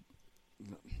one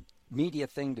media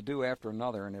thing to do after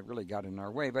another, and it really got in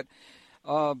our way. But,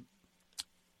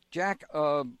 Jack,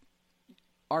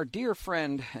 our dear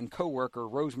friend and co-worker,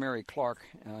 Rosemary Clark,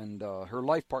 and her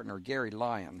life partner, Gary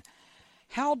Lyon,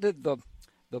 how did the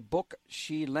book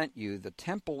she lent you, The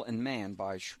Temple and Man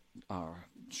by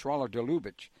Schwaller de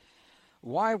Lubitsch,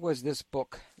 why was this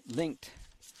book linked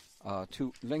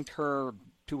her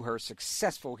to her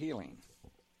successful healing?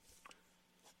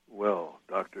 Well,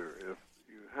 Doctor, if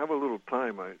you have a little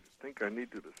time, I think I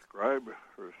need to describe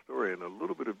her story in a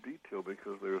little bit of detail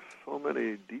because there's so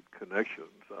many deep connections,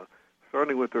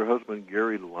 starting with her husband,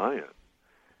 Gary Lyon.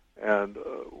 And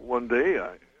one day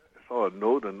I saw a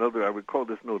note, I would call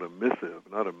this note a missive,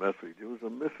 not a message. It was a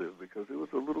missive because it was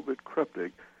a little bit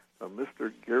cryptic.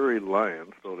 Mr. Gary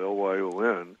Lyon, spelled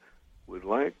Lyon, would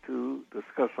like to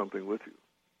discuss something with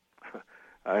you.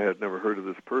 I had never heard of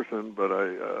this person, but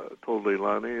I told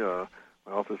Leilani,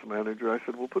 my office manager, I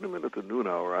said, "Well, put him in at the noon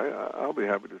hour. I'll be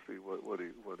happy to see what he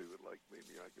would like.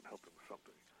 Maybe I can help him with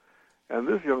something." And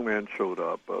this young man showed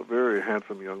up, a very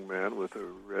handsome young man with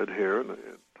red hair and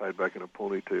tied back in a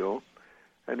ponytail.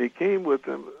 And he came with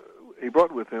him. He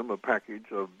brought with him a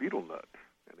package of betel nuts.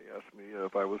 And he asked me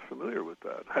if I was familiar with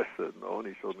that. I said no, and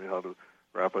he showed me how to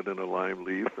wrap it in a lime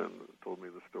leaf and told me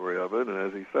the story of it. And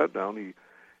as he sat down, he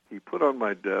put on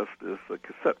my desk this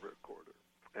cassette recorder.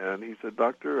 And he said,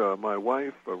 "Doctor, my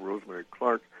wife, Rosemary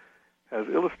Clark, has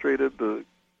illustrated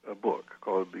a book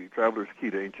called The Traveler's Key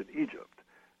to Ancient Egypt,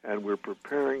 and we're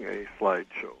preparing a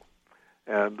slideshow.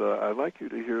 And I'd like you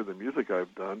to hear the music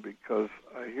I've done because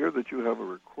I hear that you have a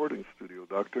recording studio,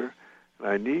 Doctor, and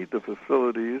I need the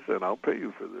facilities, and I'll pay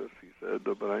you for this," he said,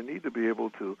 "but I need to be able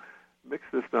to mix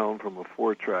this down from a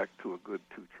 4-track to a good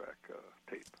 2-track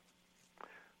tape."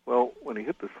 Well, when he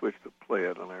hit the switch to play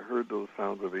it, and I heard those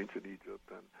sounds of ancient Egypt,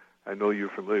 and I know you're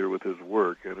familiar with his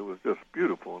work, and it was just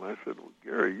beautiful. And I said, "Well,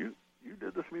 Gary, you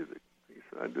did this music." He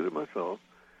said, "I did it myself."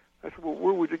 I said, "Well,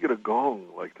 where would you get a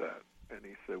gong like that?" And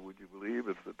he said, "Would you believe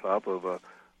it's the top of a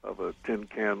tin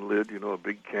can lid, a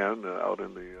big can out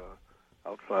in the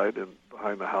outside and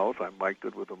behind the house. I mic'd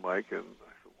it with a mic." And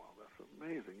I said, "Wow, that's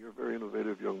amazing. You're a very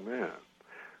innovative young man."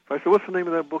 So I said, "What's the name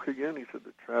of that book again?" He said,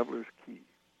 "The Traveler's Key."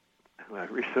 And I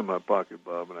reached in my pocket,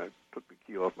 Bob, and I took the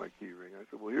key off my key ring. I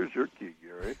said, "Well, here's your key,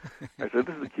 Gary." I said,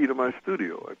 "This is the key to my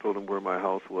studio." I told him where my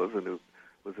house was, and it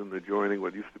was in the adjoining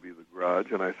what used to be the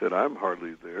garage. And I said, "I'm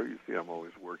hardly there. You see, I'm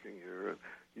always working here, and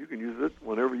you can use it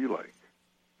whenever you like."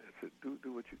 I said,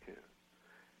 do what you can.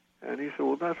 And he said,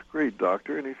 "Well, that's great,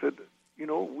 Doctor." And he said,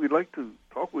 "We'd like to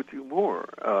talk with you more.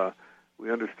 We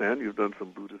understand you've done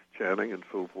some Buddhist chanting and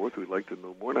so forth. We'd like to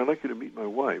know more, and I'd like you to meet my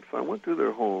wife." So I went to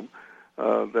their home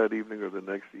that evening or the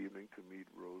next evening to meet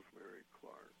Rosemary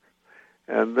Clark.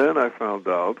 And then I found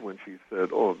out when she said,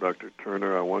 "Oh, Dr.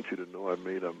 Turner, I want you to know I've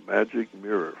made a magic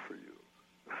mirror for you."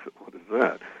 I said, "What is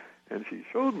that?" And she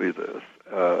showed me this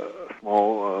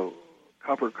small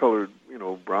copper-colored,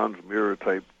 bronze mirror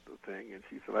type thing. And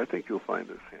she said, "I think you'll find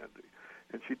this handy."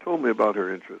 And she told me about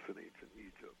her interest in ancient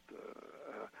Egypt.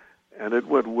 And it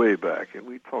went way back. And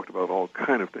we talked about all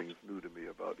kind of things new to me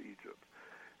about Egypt.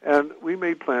 And we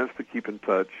made plans to keep in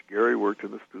touch. Gary worked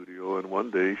in the studio, and one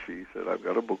day she said, "I've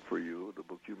got a book for you," the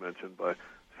book you mentioned by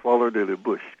Swallow de la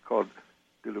Bouche called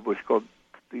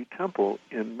The Temple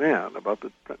in Man, about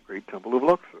the great temple of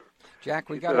Luxor. Jack,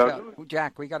 we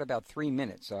got about 3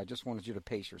 minutes, so I just wanted you to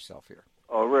pace yourself here.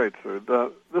 All right, sir.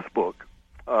 This book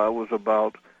was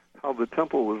about how the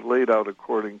temple was laid out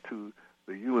according to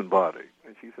the human body.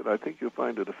 And she said, "I think you'll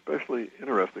find it especially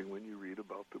interesting when you read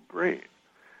about the brain."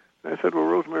 And I said, "Well,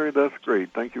 Rosemary, that's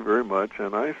great. Thank you very much."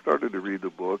 And I started to read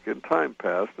the book, and time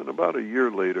passed, and about a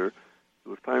year later, it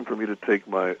was time for me to take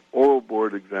my oral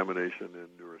board examination in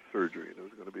neurosurgery. And it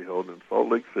was going to be held in Salt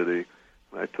Lake City,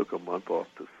 and I took a month off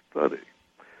to study.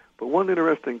 But one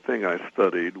interesting thing I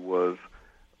studied was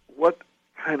what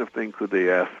kind of thing could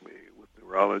they ask me with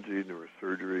neurology,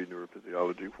 neurosurgery,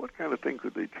 neurophysiology? What kind of thing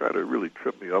could they try to really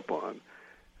trip me up on?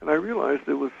 And I realized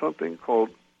there was something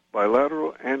called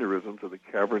bilateral aneurysms of the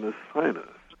cavernous sinus.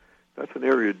 That's an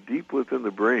area deep within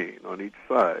the brain on each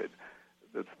side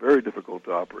that's very difficult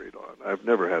to operate on. I've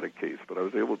never had a case, but I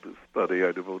was able to study.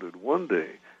 I devoted one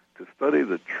day to study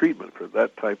the treatment for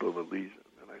that type of a lesion.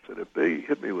 And I said, if they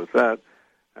hit me with that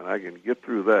and I can get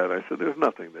through that, I said, there's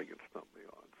nothing they can stump me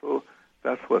on. So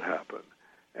that's what happened.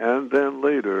 And then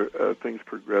later, things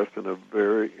progressed in a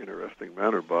very interesting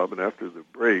manner, Bob. And after the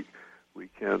break, we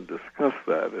can discuss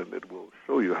that, and it will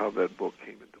show you how that book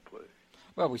came into play.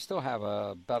 Well, we still have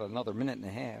about another minute and a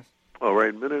half. All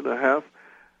right, minute and a half.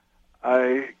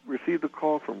 I received a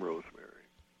call from Rosemary,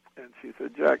 and she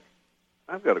said, "Jack,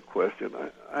 I've got a question.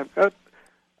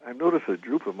 I noticed a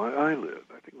droop of my eyelid.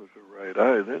 I think it was the right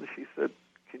eye." Then she said,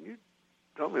 "Can you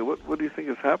tell me what do you think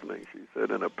is happening?" She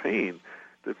said, "And a pain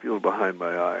that feels behind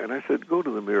my eye." And I said, "Go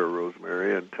to the mirror,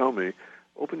 Rosemary, and tell me,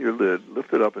 open your lid,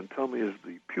 lift it up, and tell me, is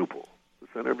the pupil, the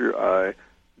center of your eye,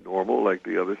 normal like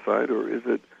the other side, or is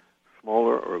it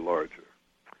smaller or larger?"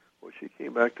 Well, she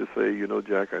came back to say,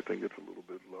 "Jack, I think it's a little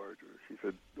bit larger." She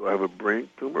said, "Do I have a brain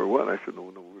tumor or what?" I said,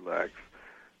 No, relax.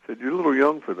 She said, you're a little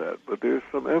young for that, but there's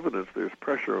some evidence, there's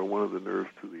pressure on one of the nerves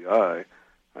to the eye.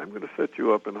 I'm going to set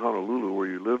you up in Honolulu, where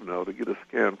you live now, to get a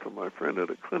scan from my friend at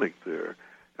a clinic there,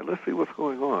 and let's see what's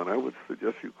going on. I would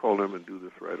suggest you call them and do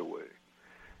this right away.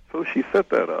 So she set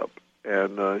that up,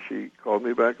 and she called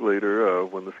me back later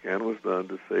when the scan was done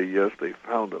to say, yes, they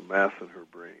found a mass in her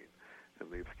brain,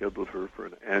 and they've scheduled her for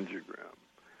an angiogram.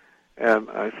 And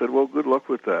I said, well, good luck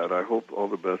with that. I hope all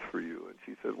the best for you. And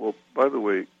she said, well, by the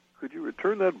way, could you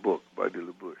return that book by de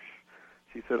la Bouche?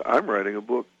 She said, I'm writing a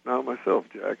book now myself,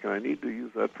 Jack, and I need to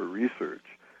use that for research.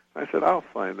 I said, I'll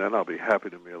find that. I'll be happy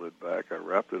to mail it back. I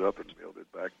wrapped it up and mailed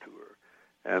it back to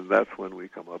her. And that's when we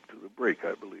come up to the break,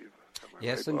 I believe.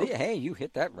 Yes, right, indeed. Bob? Hey, you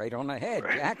hit that right on the head,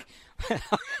 Right. Jack.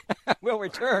 We'll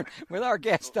return with our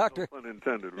guest, Dr. No pun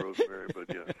intended, Rosemary, but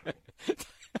yes.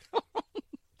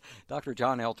 Dr.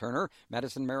 John L. Turner,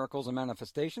 Medicine, Miracles, and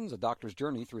Manifestations, a doctor's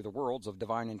journey through the worlds of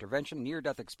divine intervention,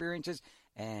 near-death experiences,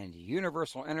 and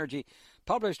universal energy,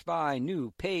 published by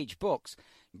New Page Books.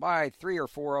 Buy 3 or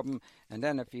 4 of them, and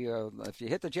then if you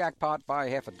hit the jackpot, buy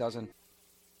half a dozen.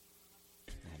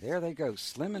 And there they go,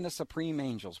 Slim and the Supreme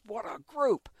Angels. What a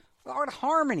group! What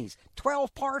harmonies!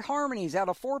 12-part harmonies out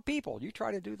of 4 people. You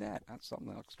try to do that. That's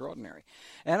something extraordinary.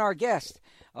 And our guest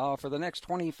for the next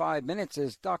 25 minutes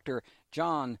is Dr.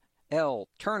 John L.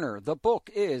 Turner. The book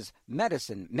is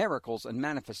Medicine, Miracles, and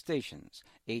Manifestations,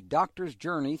 a doctor's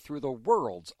journey through the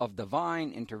worlds of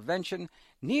divine intervention,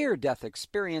 near-death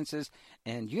experiences,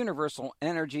 and universal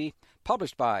energy,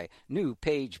 published by New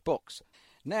Page Books.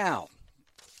 Now,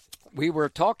 we were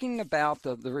talking about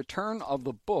the return of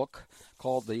the book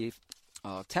called The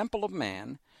Temple of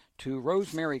Man to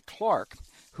Rosemary Clark,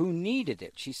 who needed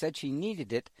it. She said she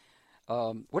needed it.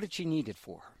 What did she need it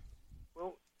for?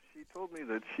 Well, she told me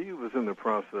that she was in the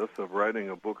process of writing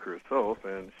a book herself,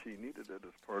 and she needed it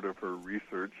as part of her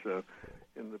research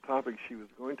in the topic she was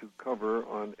going to cover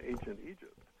on ancient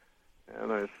Egypt.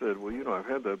 And I said, well, I've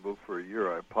had that book for a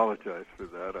year. I apologize for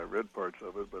that. I read parts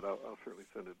of it, but I'll certainly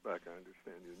send it back. I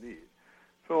understand your need.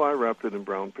 So I wrapped it in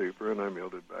brown paper, and I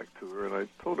mailed it back to her. And I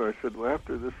told her, I said, well,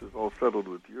 after this is all settled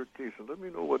with your case, and let me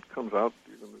know what comes out.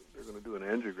 They're going to do an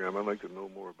angiogram. I'd like to know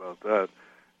more about that,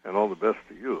 and all the best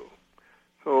to you.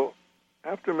 So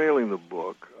after mailing the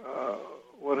book,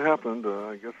 what happened,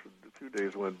 I guess a few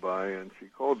days went by, and she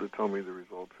called to tell me the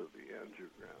results of the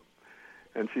angiogram.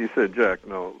 And she said, Jack,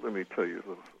 no, let me tell you a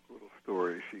little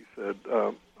story. She said,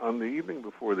 on the evening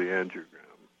before the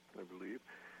angiogram, I believe,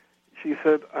 she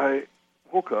said, I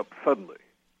woke up suddenly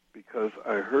because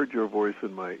I heard your voice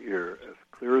in my ear as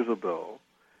clear as a bell,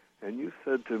 and you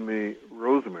said to me,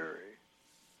 Rosemary,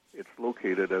 it's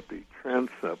located at the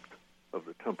transept of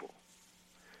the temple.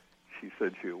 She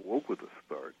said she awoke with a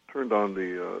start, turned on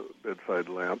the bedside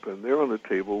lamp, and there on the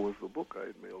table was the book I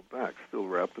had mailed back, still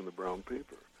wrapped in the brown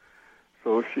paper.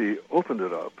 So she opened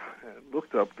it up and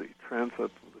looked up the transept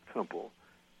of the temple,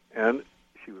 and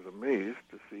she was amazed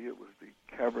to see it was the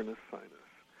cavernous sinus.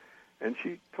 And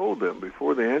she told them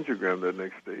before the angiogram that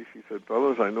next day, she said,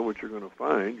 fellows, I know what you're going to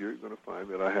find. You're going to find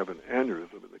that I have an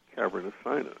aneurysm in the cavernous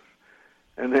sinus.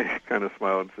 And they kind of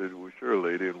smiled and said, well, sure,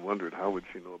 lady, and wondered how would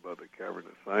she know about the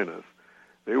cavernous sinus.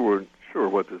 They weren't sure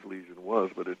what this lesion was,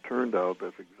 but it turned out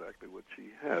that's exactly what she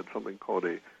had, something called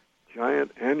a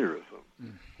giant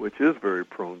aneurysm, which is very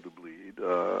prone to bleed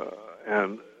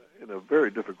and in a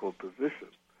very difficult position.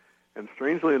 And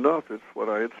strangely enough, it's what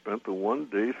I had spent the one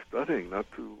day studying not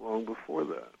too long before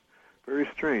that. Very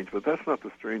strange, but that's not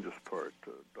the strangest part,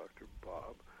 Dr.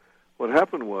 Bob. What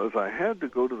happened was I had to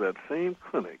go to that same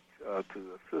clinic to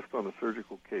assist on a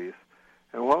surgical case,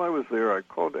 and while I was there, I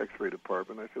called the X-ray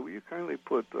department. I said, will you kindly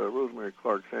put Rosemary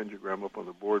Clark's angiogram up on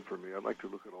the board for me? I'd like to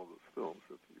look at all those films,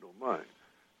 if you don't mind.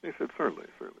 They said, certainly.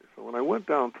 So when I went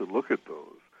down to look at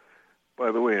those,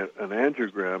 by the way, an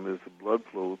angiogram is the blood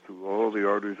flow through all the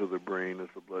arteries of the brain as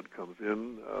the blood comes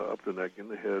in, up the neck, in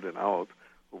the head, and out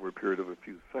over a period of a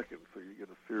few seconds. So you get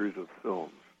a series of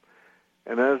films.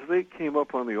 And as they came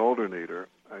up on the alternator,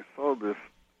 I saw this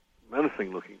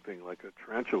menacing-looking thing like a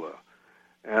tarantula.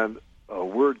 And a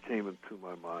word came into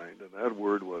my mind, and that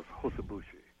word was Hosobushi.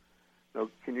 Now,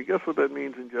 can you guess what that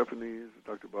means in Japanese,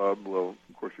 Dr. Bob? Well,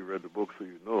 of course, you read the book, so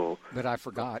you know. But I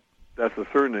forgot. That's the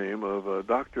surname of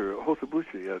Dr.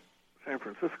 Hosobushi at San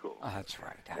Francisco. Oh, that's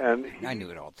right. I knew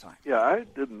it all the time. Yeah, I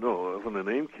didn't know when the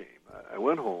name came. I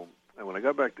went home, and when I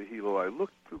got back to Hilo, I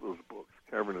looked through those books,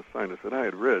 Cavernous Sinus, that I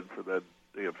had read for that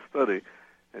day of study,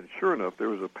 and sure enough, there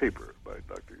was a paper by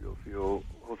Dr. Yoshio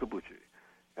Hosobushi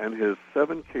and his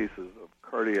 7 cases of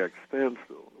cardiac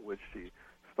standstill, in which he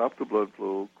stopped the blood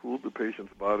flow, cooled the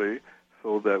patient's body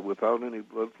so that without any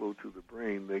blood flow to the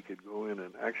brain, they could go in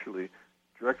and actually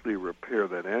directly repair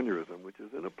that aneurysm, which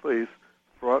is in a place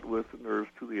fraught with nerves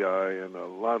to the eye and a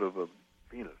lot of a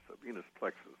venous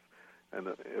plexus. And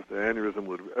if the aneurysm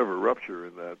would ever rupture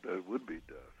in that, it would be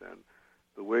death. And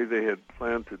the way they had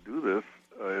planned to do this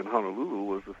in Honolulu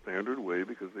was the standard way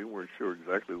because they weren't sure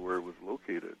exactly where it was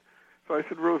located. So I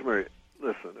said, Rosemary,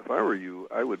 listen, if I were you,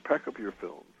 I would pack up your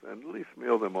films and at least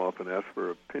mail them off and ask for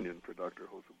opinion for Dr.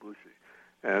 Hosobushi.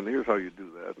 And here's how you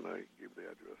do that. And I gave the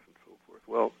address and so forth.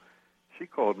 Well, she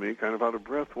called me kind of out of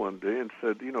breath one day and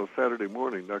said, Saturday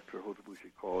morning, Dr.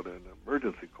 Hosobushi called an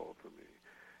emergency call for me.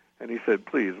 And he said,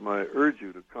 please, I urge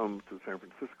you to come to San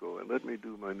Francisco and let me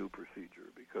do my new procedure,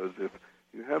 because if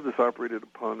you have this operated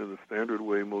upon in the standard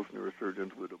way most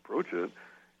neurosurgeons would approach it,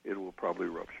 it will probably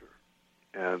rupture.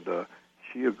 And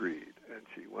she agreed, and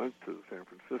she went to San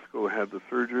Francisco, had the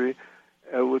surgery,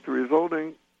 with the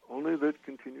resulting only that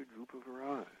continued droop of her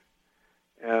eye.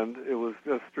 And it was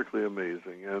just strictly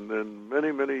amazing. And then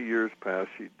many, many years passed.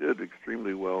 She did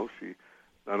extremely well. She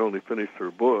not only finished her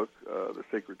book, The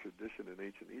Sacred Tradition in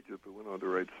Ancient Egypt, but went on to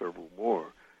write several more.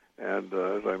 And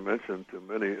as I mentioned to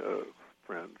many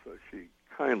friends, she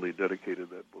kindly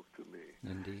dedicated that book to me.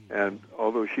 Indeed. And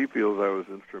although she feels I was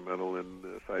instrumental in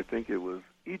this, I think it was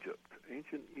Egypt,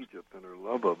 ancient Egypt, and her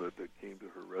love of it that came to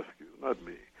her rescue, not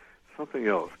me. Something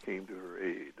else came to her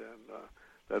aid. And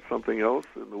that's something else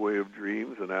in the way of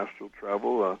dreams and astral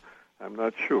travel. I'm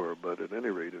not sure, but at any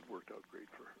rate, it worked out great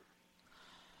for her.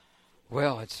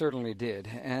 Well, it certainly did.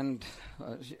 And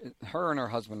her and her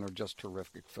husband are just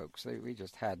terrific folks. We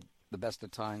just had the best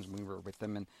of times when we were with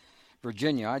them in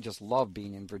Virginia. I just love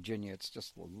being in Virginia. It's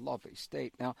just a lovely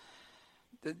state. Now,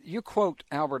 you quote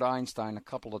Albert Einstein a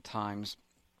couple of times,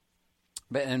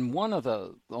 but in one of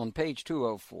on page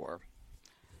 204,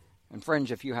 and friends,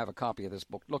 if you have a copy of this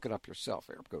book, look it up yourself.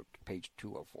 Here, go to page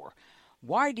 204.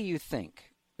 Why do you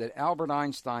think that Albert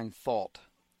Einstein thought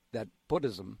that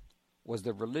Buddhism was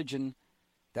the religion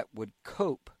that would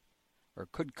cope or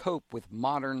could cope with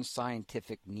modern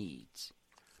scientific needs?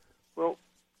 Well,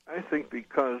 I think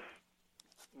because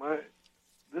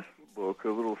this book, a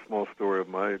little small story of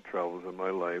my travels in my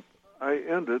life, I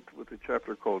end it with a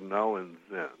chapter called Now in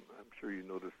Zen. I'm sure you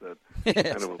noticed that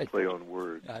kind of a play on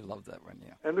words. I love that one,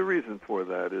 yeah. And the reason for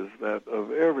that is that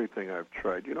of everything I've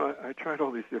tried, I tried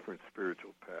all these different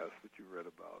spiritual paths that you read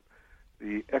about.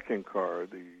 The Eckankar,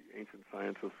 the ancient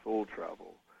science of soul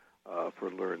travel for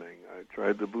learning. I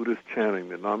tried the Buddhist chanting,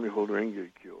 the Nam-myoho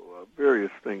Renge-kyo,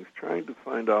 various things, trying to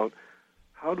find out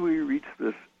how do we reach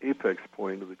this apex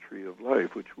point of the tree of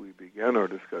life, which we began our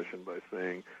discussion by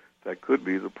saying that could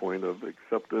be the point of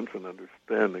acceptance and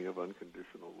understanding of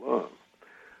unconditional love.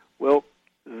 Well,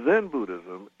 Zen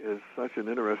Buddhism is such an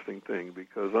interesting thing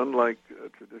because unlike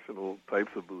traditional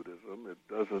types of Buddhism, it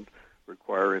doesn't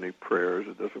require any prayers.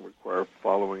 It doesn't require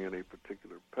following any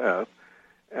particular path.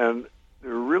 And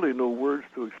there are really no words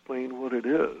to explain what it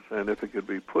is. And if it could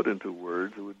be put into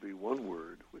words, it would be one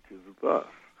word, which is thus.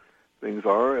 Things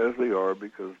are as they are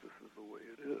because this is the way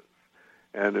it is.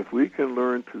 And if we can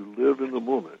learn to live in the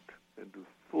moment and to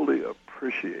fully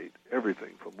appreciate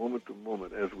everything from moment to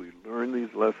moment as we learn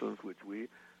these lessons which we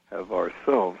have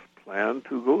ourselves planned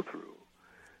to go through,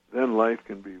 then life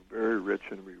can be very rich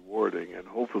and rewarding, and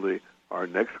hopefully our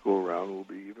next go-around will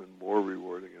be even more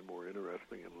rewarding and more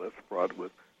interesting and less fraught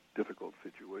with difficult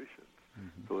situations.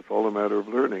 Mm-hmm. So it's all a matter of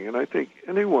learning. And I think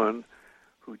anyone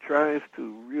who tries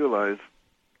to realize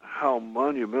how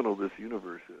monumental this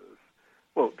universe is,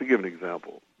 well, to give an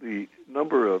example, the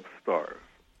number of stars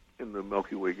in the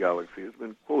Milky Way galaxy has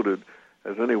been quoted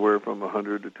as anywhere from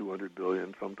 100 to 200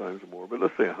 billion, sometimes more, but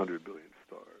let's say 100 billion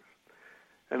stars.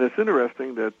 And it's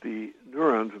interesting that the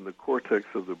neurons in the cortex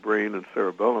of the brain and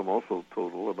cerebellum also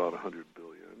total about 100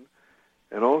 billion.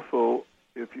 And also,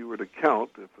 if you were to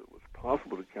count, if it was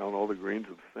possible to count all the grains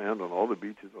of sand on all the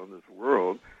beaches on this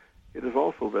world, it is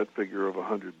also that figure of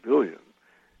 100 billion.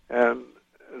 And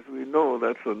as we know,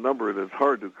 that's a number that's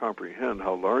hard to comprehend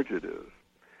how large it is.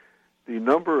 The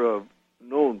number of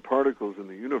known particles in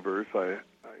the universe, I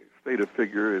state a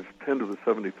figure, is 10 to the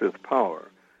 75th power.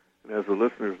 And as the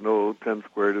listeners know, 10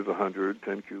 squared is 100,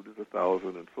 10 cubed is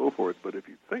 1,000, and so forth. But if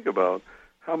you think about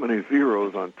how many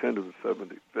zeros on 10 to the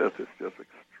 75th, it's just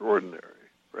extraordinary,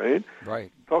 right?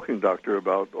 Right. Talking, doctor,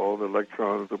 about all the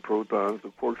electrons, the protons, the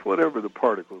quarks, whatever the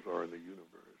particles are in the universe.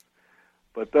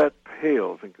 But that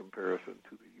pales in comparison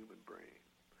to the human brain.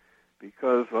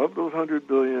 Because of those 100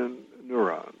 billion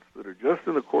neurons that are just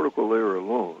in the cortical layer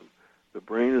alone, the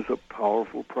brain is a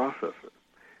powerful processor.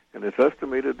 And it's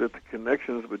estimated that the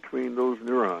connections between those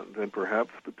neurons and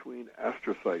perhaps between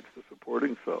astrocytes, the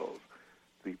supporting cells,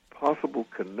 the possible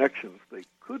connections they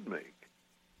could make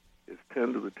is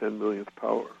 10 to the 10 millionth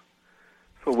power.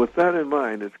 So with that in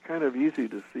mind, it's kind of easy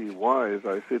to see why, as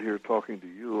I sit here talking to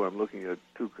you, I'm looking at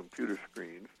two computer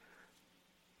screens.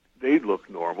 They look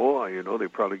normal. They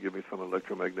probably give me some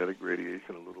electromagnetic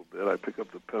radiation a little bit. I pick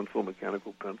up the pencil,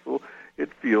 mechanical pencil.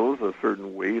 It feels a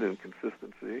certain weight and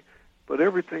consistency, but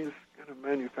everything's kind of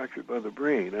manufactured by the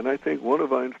brain. And I think one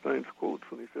of Einstein's quotes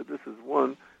when he said, "This is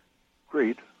one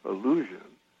great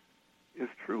illusion," is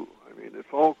true. I mean,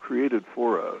 it's all created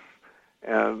for us.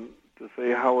 And to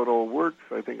say how it all works,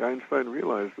 I think Einstein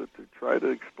realized that to try to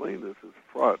explain this is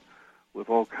fraught with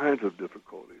all kinds of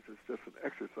difficulties. It's just an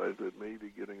exercise that may be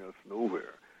getting us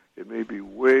nowhere. It may be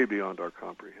way beyond our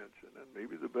comprehension. And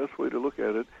maybe the best way to look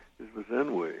at it is the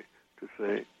Zen way, to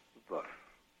say, thus.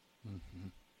 Mm-hmm.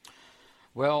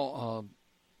 Well,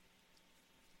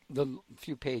 the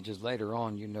few pages later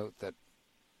on, you note that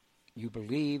you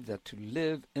believe that to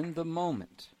live in the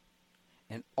moment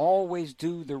and always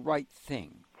do the right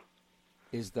thing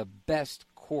is the best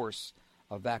course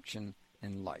of action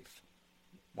in life.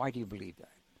 Why do you believe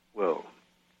that? Well,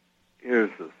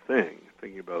 here's the thing.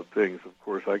 Thinking about things, of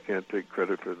course, I can't take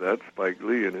credit for that. Spike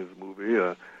Lee in his movie,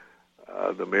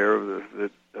 the mayor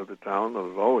of the town,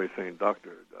 was always saying,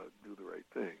 "Doctor, do the right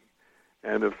thing."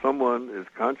 And if someone is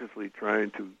consciously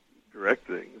trying to direct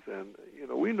things, and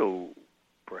we know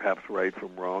perhaps right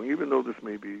from wrong, even though this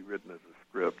may be written as a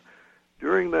script,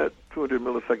 during that 200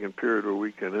 millisecond period where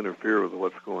we can interfere with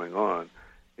what's going on,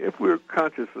 if we're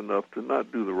conscious enough to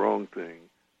not do the wrong thing,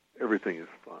 everything is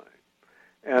fine.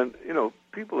 And,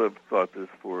 people have thought this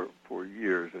for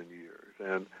years and years.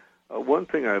 And one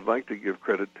thing I'd like to give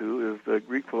credit to is the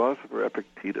Greek philosopher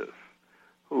Epictetus,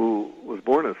 who was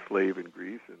born a slave in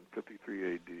Greece in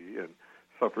 53 A.D. and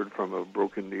suffered from a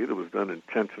broken knee that was done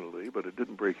intentionally, but it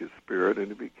didn't break his spirit, and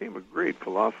he became a great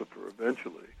philosopher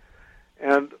eventually.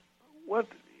 And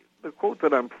the quote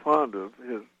that I'm fond of,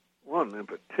 is one in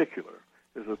particular,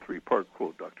 is a three-part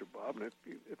quote, Dr. Bob, and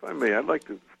if I may, I'd like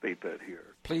to state that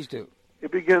here. Please do. It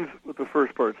begins with the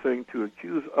first part saying, "To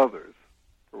accuse others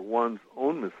for one's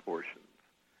own misfortunes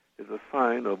is a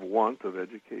sign of want of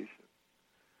education."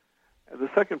 And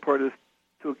the second part is,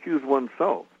 "To accuse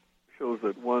oneself shows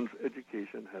that one's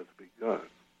education has begun."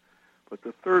 But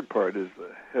the third part is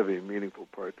the heavy, meaningful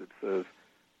part that says,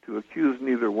 "To accuse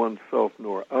neither oneself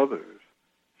nor others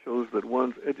shows that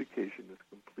one's education is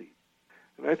complete."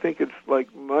 And I think it's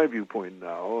like my viewpoint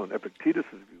now, and Epictetus'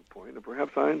 viewpoint, and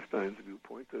perhaps Einstein's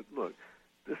viewpoint, that, look,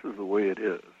 this is the way it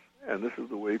is, and this is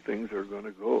the way things are going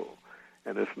to go.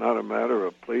 And it's not a matter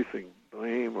of placing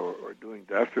blame or doing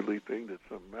dastardly things.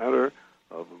 It's a matter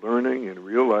of learning and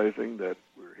realizing that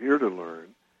we're here to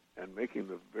learn and making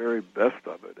the very best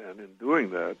of it. And in doing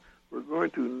that, we're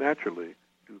going to naturally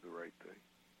do the right thing.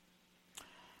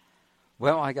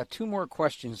 Well, I got two more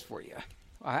questions for you.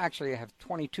 I have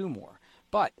 22 more,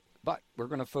 but we're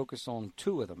going to focus on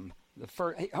two of them. The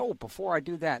first. Before I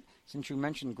do that, since you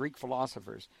mentioned Greek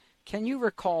philosophers, can you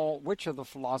recall which of the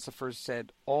philosophers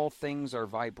said all things are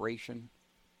vibration?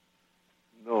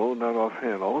 No, not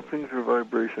offhand. All things are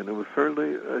vibration. It was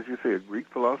certainly, as you say, a Greek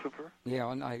philosopher?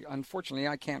 Yeah, and unfortunately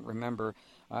I can't remember.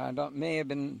 May have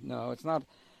been, no, it's not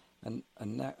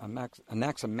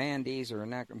Anaximander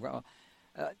or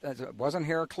it wasn't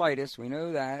Heraclitus, we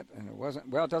know that, and it wasn't,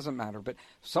 well, it doesn't matter, but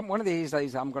one of these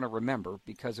days I'm going to remember,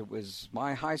 because it was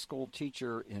my high school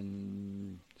teacher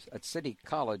at City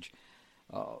College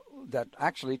that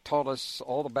actually taught us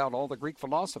all about all the Greek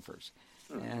philosophers.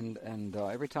 And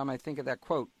every time I think of that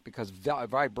quote, because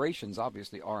vibrations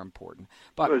obviously are important.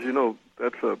 But as you know,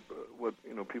 that's what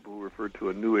people who refer to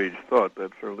a New Age thought.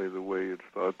 That's certainly the way it's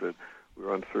thought, that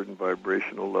we're on certain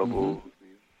vibrational levels. Mm-hmm.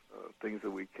 Things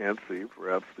that we can't see,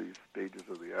 perhaps these stages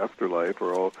of the afterlife,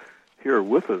 are all here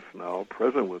with us now,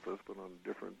 present with us, but on a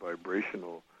different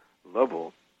vibrational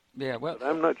level. Yeah, well, but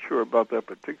I'm not sure about that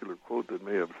particular quote that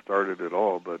may have started it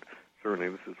all, but certainly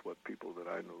this is what people that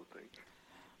I know think.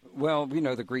 Well,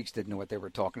 the Greeks didn't know what they were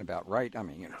talking about, right? I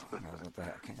mean, what the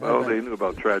heck. Well, they knew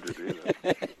about tragedy.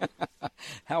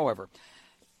 However,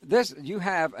 you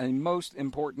have a most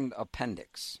important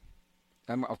appendix.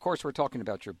 Of course, we're talking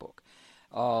about your book.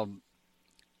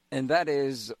 And that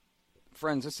is,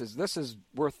 friends, this is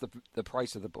worth the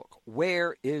price of the book.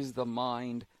 Where is the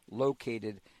mind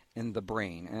located in the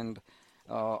brain? And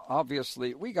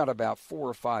obviously, we got about 4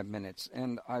 or 5 minutes,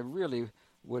 and I really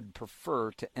would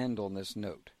prefer to end on this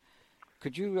note.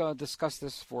 Could you discuss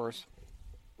this for us?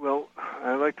 Well,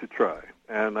 I like to try,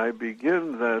 and I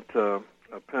begin that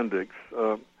appendix,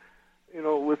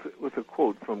 with a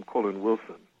quote from Colin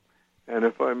Wilson. And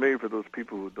if I may, for those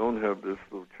people who don't have this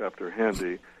little chapter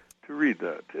handy, to read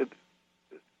that.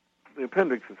 the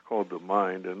appendix is called The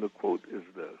Mind, and the quote is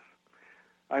this: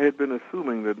 "I had been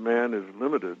assuming that man is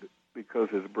limited because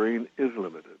his brain is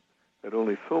limited, that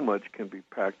only so much can be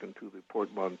packed into the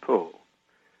portmanteau.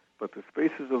 But the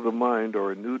spaces of the mind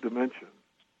are a new dimension.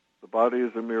 The body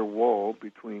is a mere wall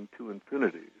between two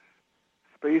infinities.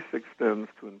 Space extends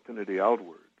to infinity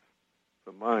outwards.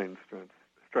 The mind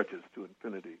stretches to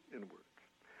infinity inwards."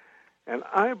 And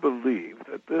I believe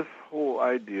that this whole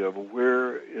idea of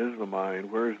where is the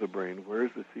mind, where is the brain, where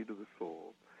is the seat of the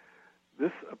soul,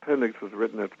 this appendix was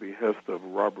written at the behest of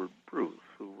Robert Bruce,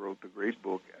 who wrote the great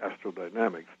book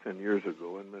Astrodynamics 10 years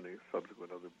ago and many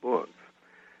subsequent other books.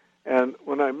 And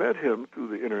when I met him through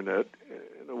the Internet,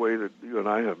 in a way that you and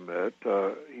I have met,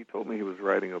 he told me he was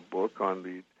writing a book on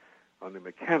the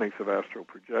mechanics of astral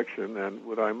projection, and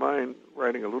would I mind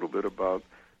writing a little bit about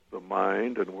the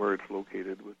mind and where it's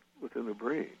located within the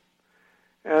brain?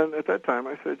 And at that time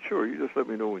I said, sure, you just let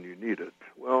me know when you need it.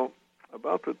 Well,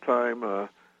 about the time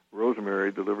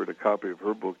Rosemary delivered a copy of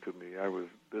her book to me, I was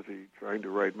busy trying to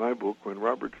write my book when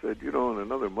Robert said, in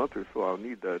another month or so I'll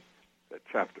need that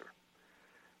chapter.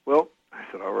 Well, I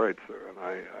said, all right, sir. And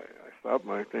I stopped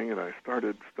my thing and I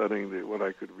started studying what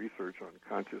I could research on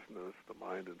consciousness, the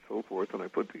mind, and so forth, and I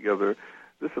put together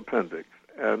this appendix.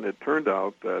 And it turned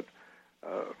out that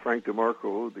Frank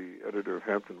DeMarco, the editor of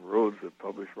Hampton Roads that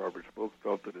published Robert's book,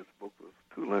 felt that his book was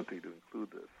too lengthy to include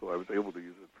this, so I was able to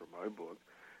use it for my book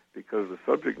because the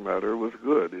subject matter was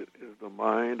good. Is the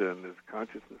mind and is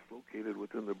consciousness located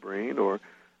within the brain, or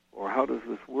how does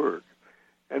this work?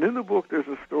 And in the book, there's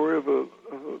a story of a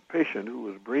patient who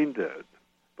was brain dead,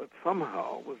 but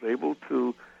somehow was able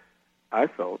to, I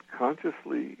felt,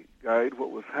 consciously guide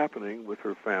what was happening with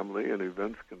her family and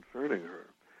events concerning her.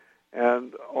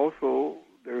 And also,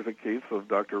 there's a case of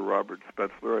Dr. Robert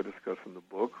Spetzler I discuss in the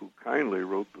book, who kindly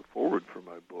wrote the foreword for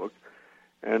my book.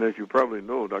 And as you probably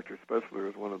know, Dr. Spetzler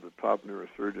is one of the top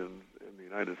neurosurgeons in the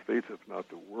United States, if not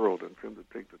the world, and for him to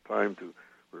take the time to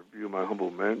review my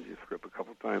humble manuscript a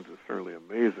couple times is certainly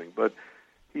amazing. But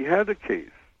he had a case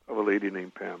of a lady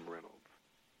named Pam Reynolds.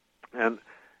 And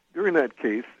during that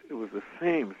case, it was the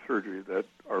same surgery that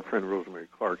our friend Rosemary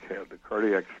Clark had, the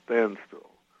cardiac standstill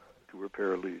to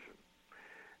repair a lesion.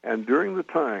 And during the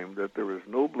time that there was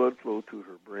no blood flow to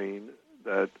her brain,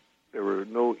 that there were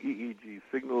no EEG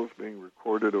signals being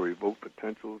recorded or evoked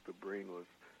potentials, the brain was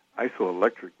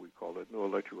isoelectric, we call it, no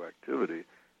electroactivity,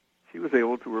 she was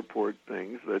able to report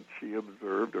things that she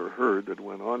observed or heard that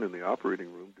went on in the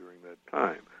operating room during that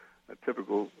time, a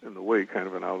typical, in the way, kind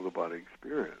of an out-of-the-body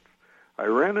experience. I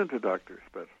ran into Dr.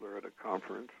 Spetzler at a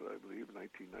conference, I believe,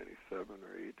 1997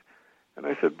 or 8, and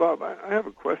I said, Bob, I have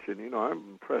a question.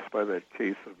 I'm impressed by that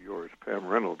case of yours, Pam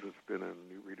Reynolds. It's been in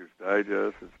New Reader's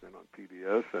Digest. It's been on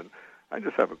PBS. And I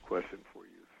just have a question for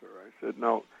you, sir. I said,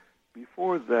 now,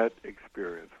 before that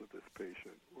experience with this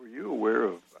patient, were you aware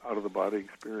of out-of-the-body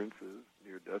experiences,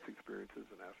 near-death experiences,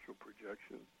 and astral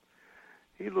projection?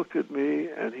 He looked at me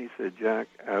and he said, Jack,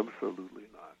 absolutely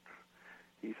not.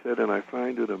 He said, and I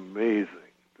find it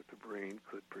amazing that the brain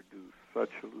could produce such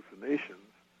hallucinations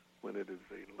when it is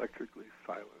electrically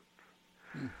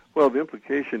silent. Well, the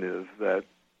implication is that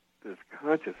this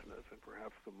consciousness, and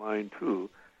perhaps the mind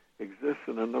too, exists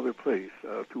in another place,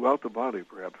 throughout the body,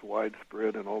 perhaps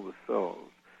widespread in all the cells.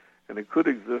 And it could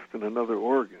exist in another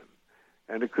organ.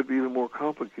 And it could be even more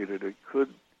complicated. It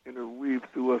could interweave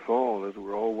through us all as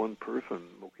we're all one person.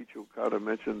 Mokichi Okada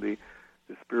mentioned the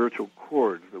spiritual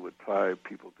cords that would tie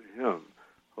people to him.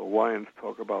 Hawaiians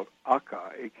talk about aka,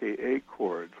 a.k.a.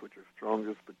 cords, which are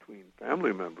strongest between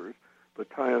family members, but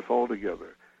tie us all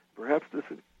together. Perhaps this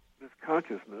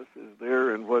consciousness is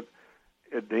there in what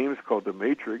Ed Dames called the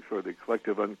matrix, or the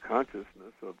collective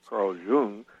unconsciousness of Carl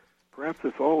Jung. Perhaps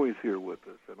it's always here with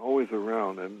us and always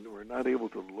around, and we're not able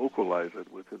to localize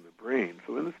it within the brain.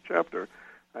 So in this chapter,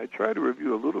 I try to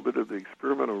review a little bit of the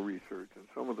experimental research and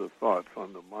some of the thoughts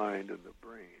on the mind and the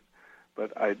brain.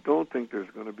 But I don't think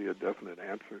there's going to be a definite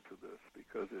answer to this,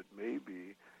 because it may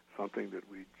be something that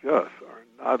we just are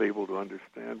not able to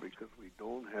understand because we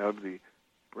don't have the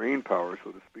brain power,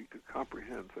 so to speak, to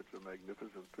comprehend such a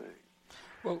magnificent thing.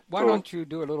 Well, why don't you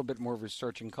do a little bit more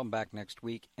research and come back next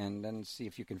week and then see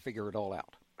if you can figure it all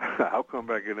out? I'll come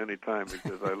back at any time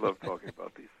because I love talking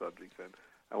about these subjects, and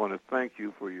I want to thank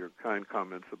you for your kind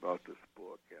comments about this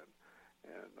book,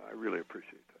 and I really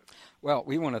appreciate that. Well,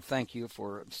 we want to thank you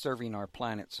for serving our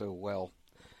planet so well.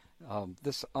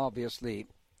 This obviously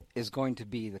is going to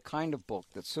be the kind of book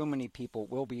that so many people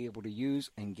will be able to use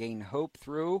and gain hope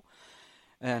through.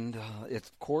 And it's,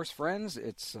 of course, friends,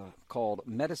 it's called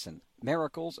Medicine,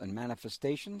 Miracles, and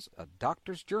Manifestations, A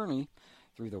Doctor's Journey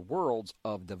Through the Worlds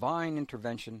of Divine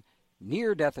Intervention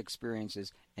near-death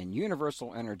experiences, and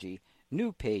universal energy.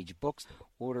 New Page books.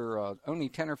 Order only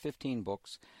 10 or 15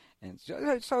 books. And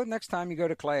so next time you go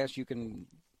to class, you can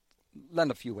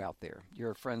lend a few out there.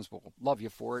 Your friends will love you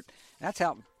for it. That's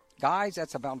how, guys,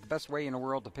 that's about the best way in the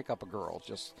world to pick up a girl.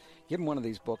 Just give them one of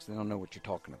these books. They don't know what you're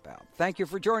talking about. Thank you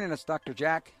for joining us, Dr.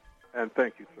 Jack. And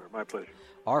thank you, sir. My pleasure.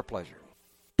 Our pleasure.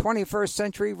 21st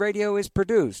Century Radio is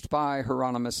produced by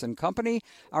Hieronimus and Company.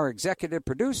 Our executive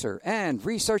producer and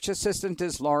research assistant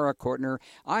is Laura Kortner.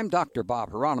 I'm Dr.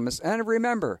 Bob Hieronimus. And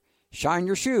remember, shine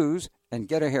your shoes and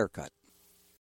get a haircut.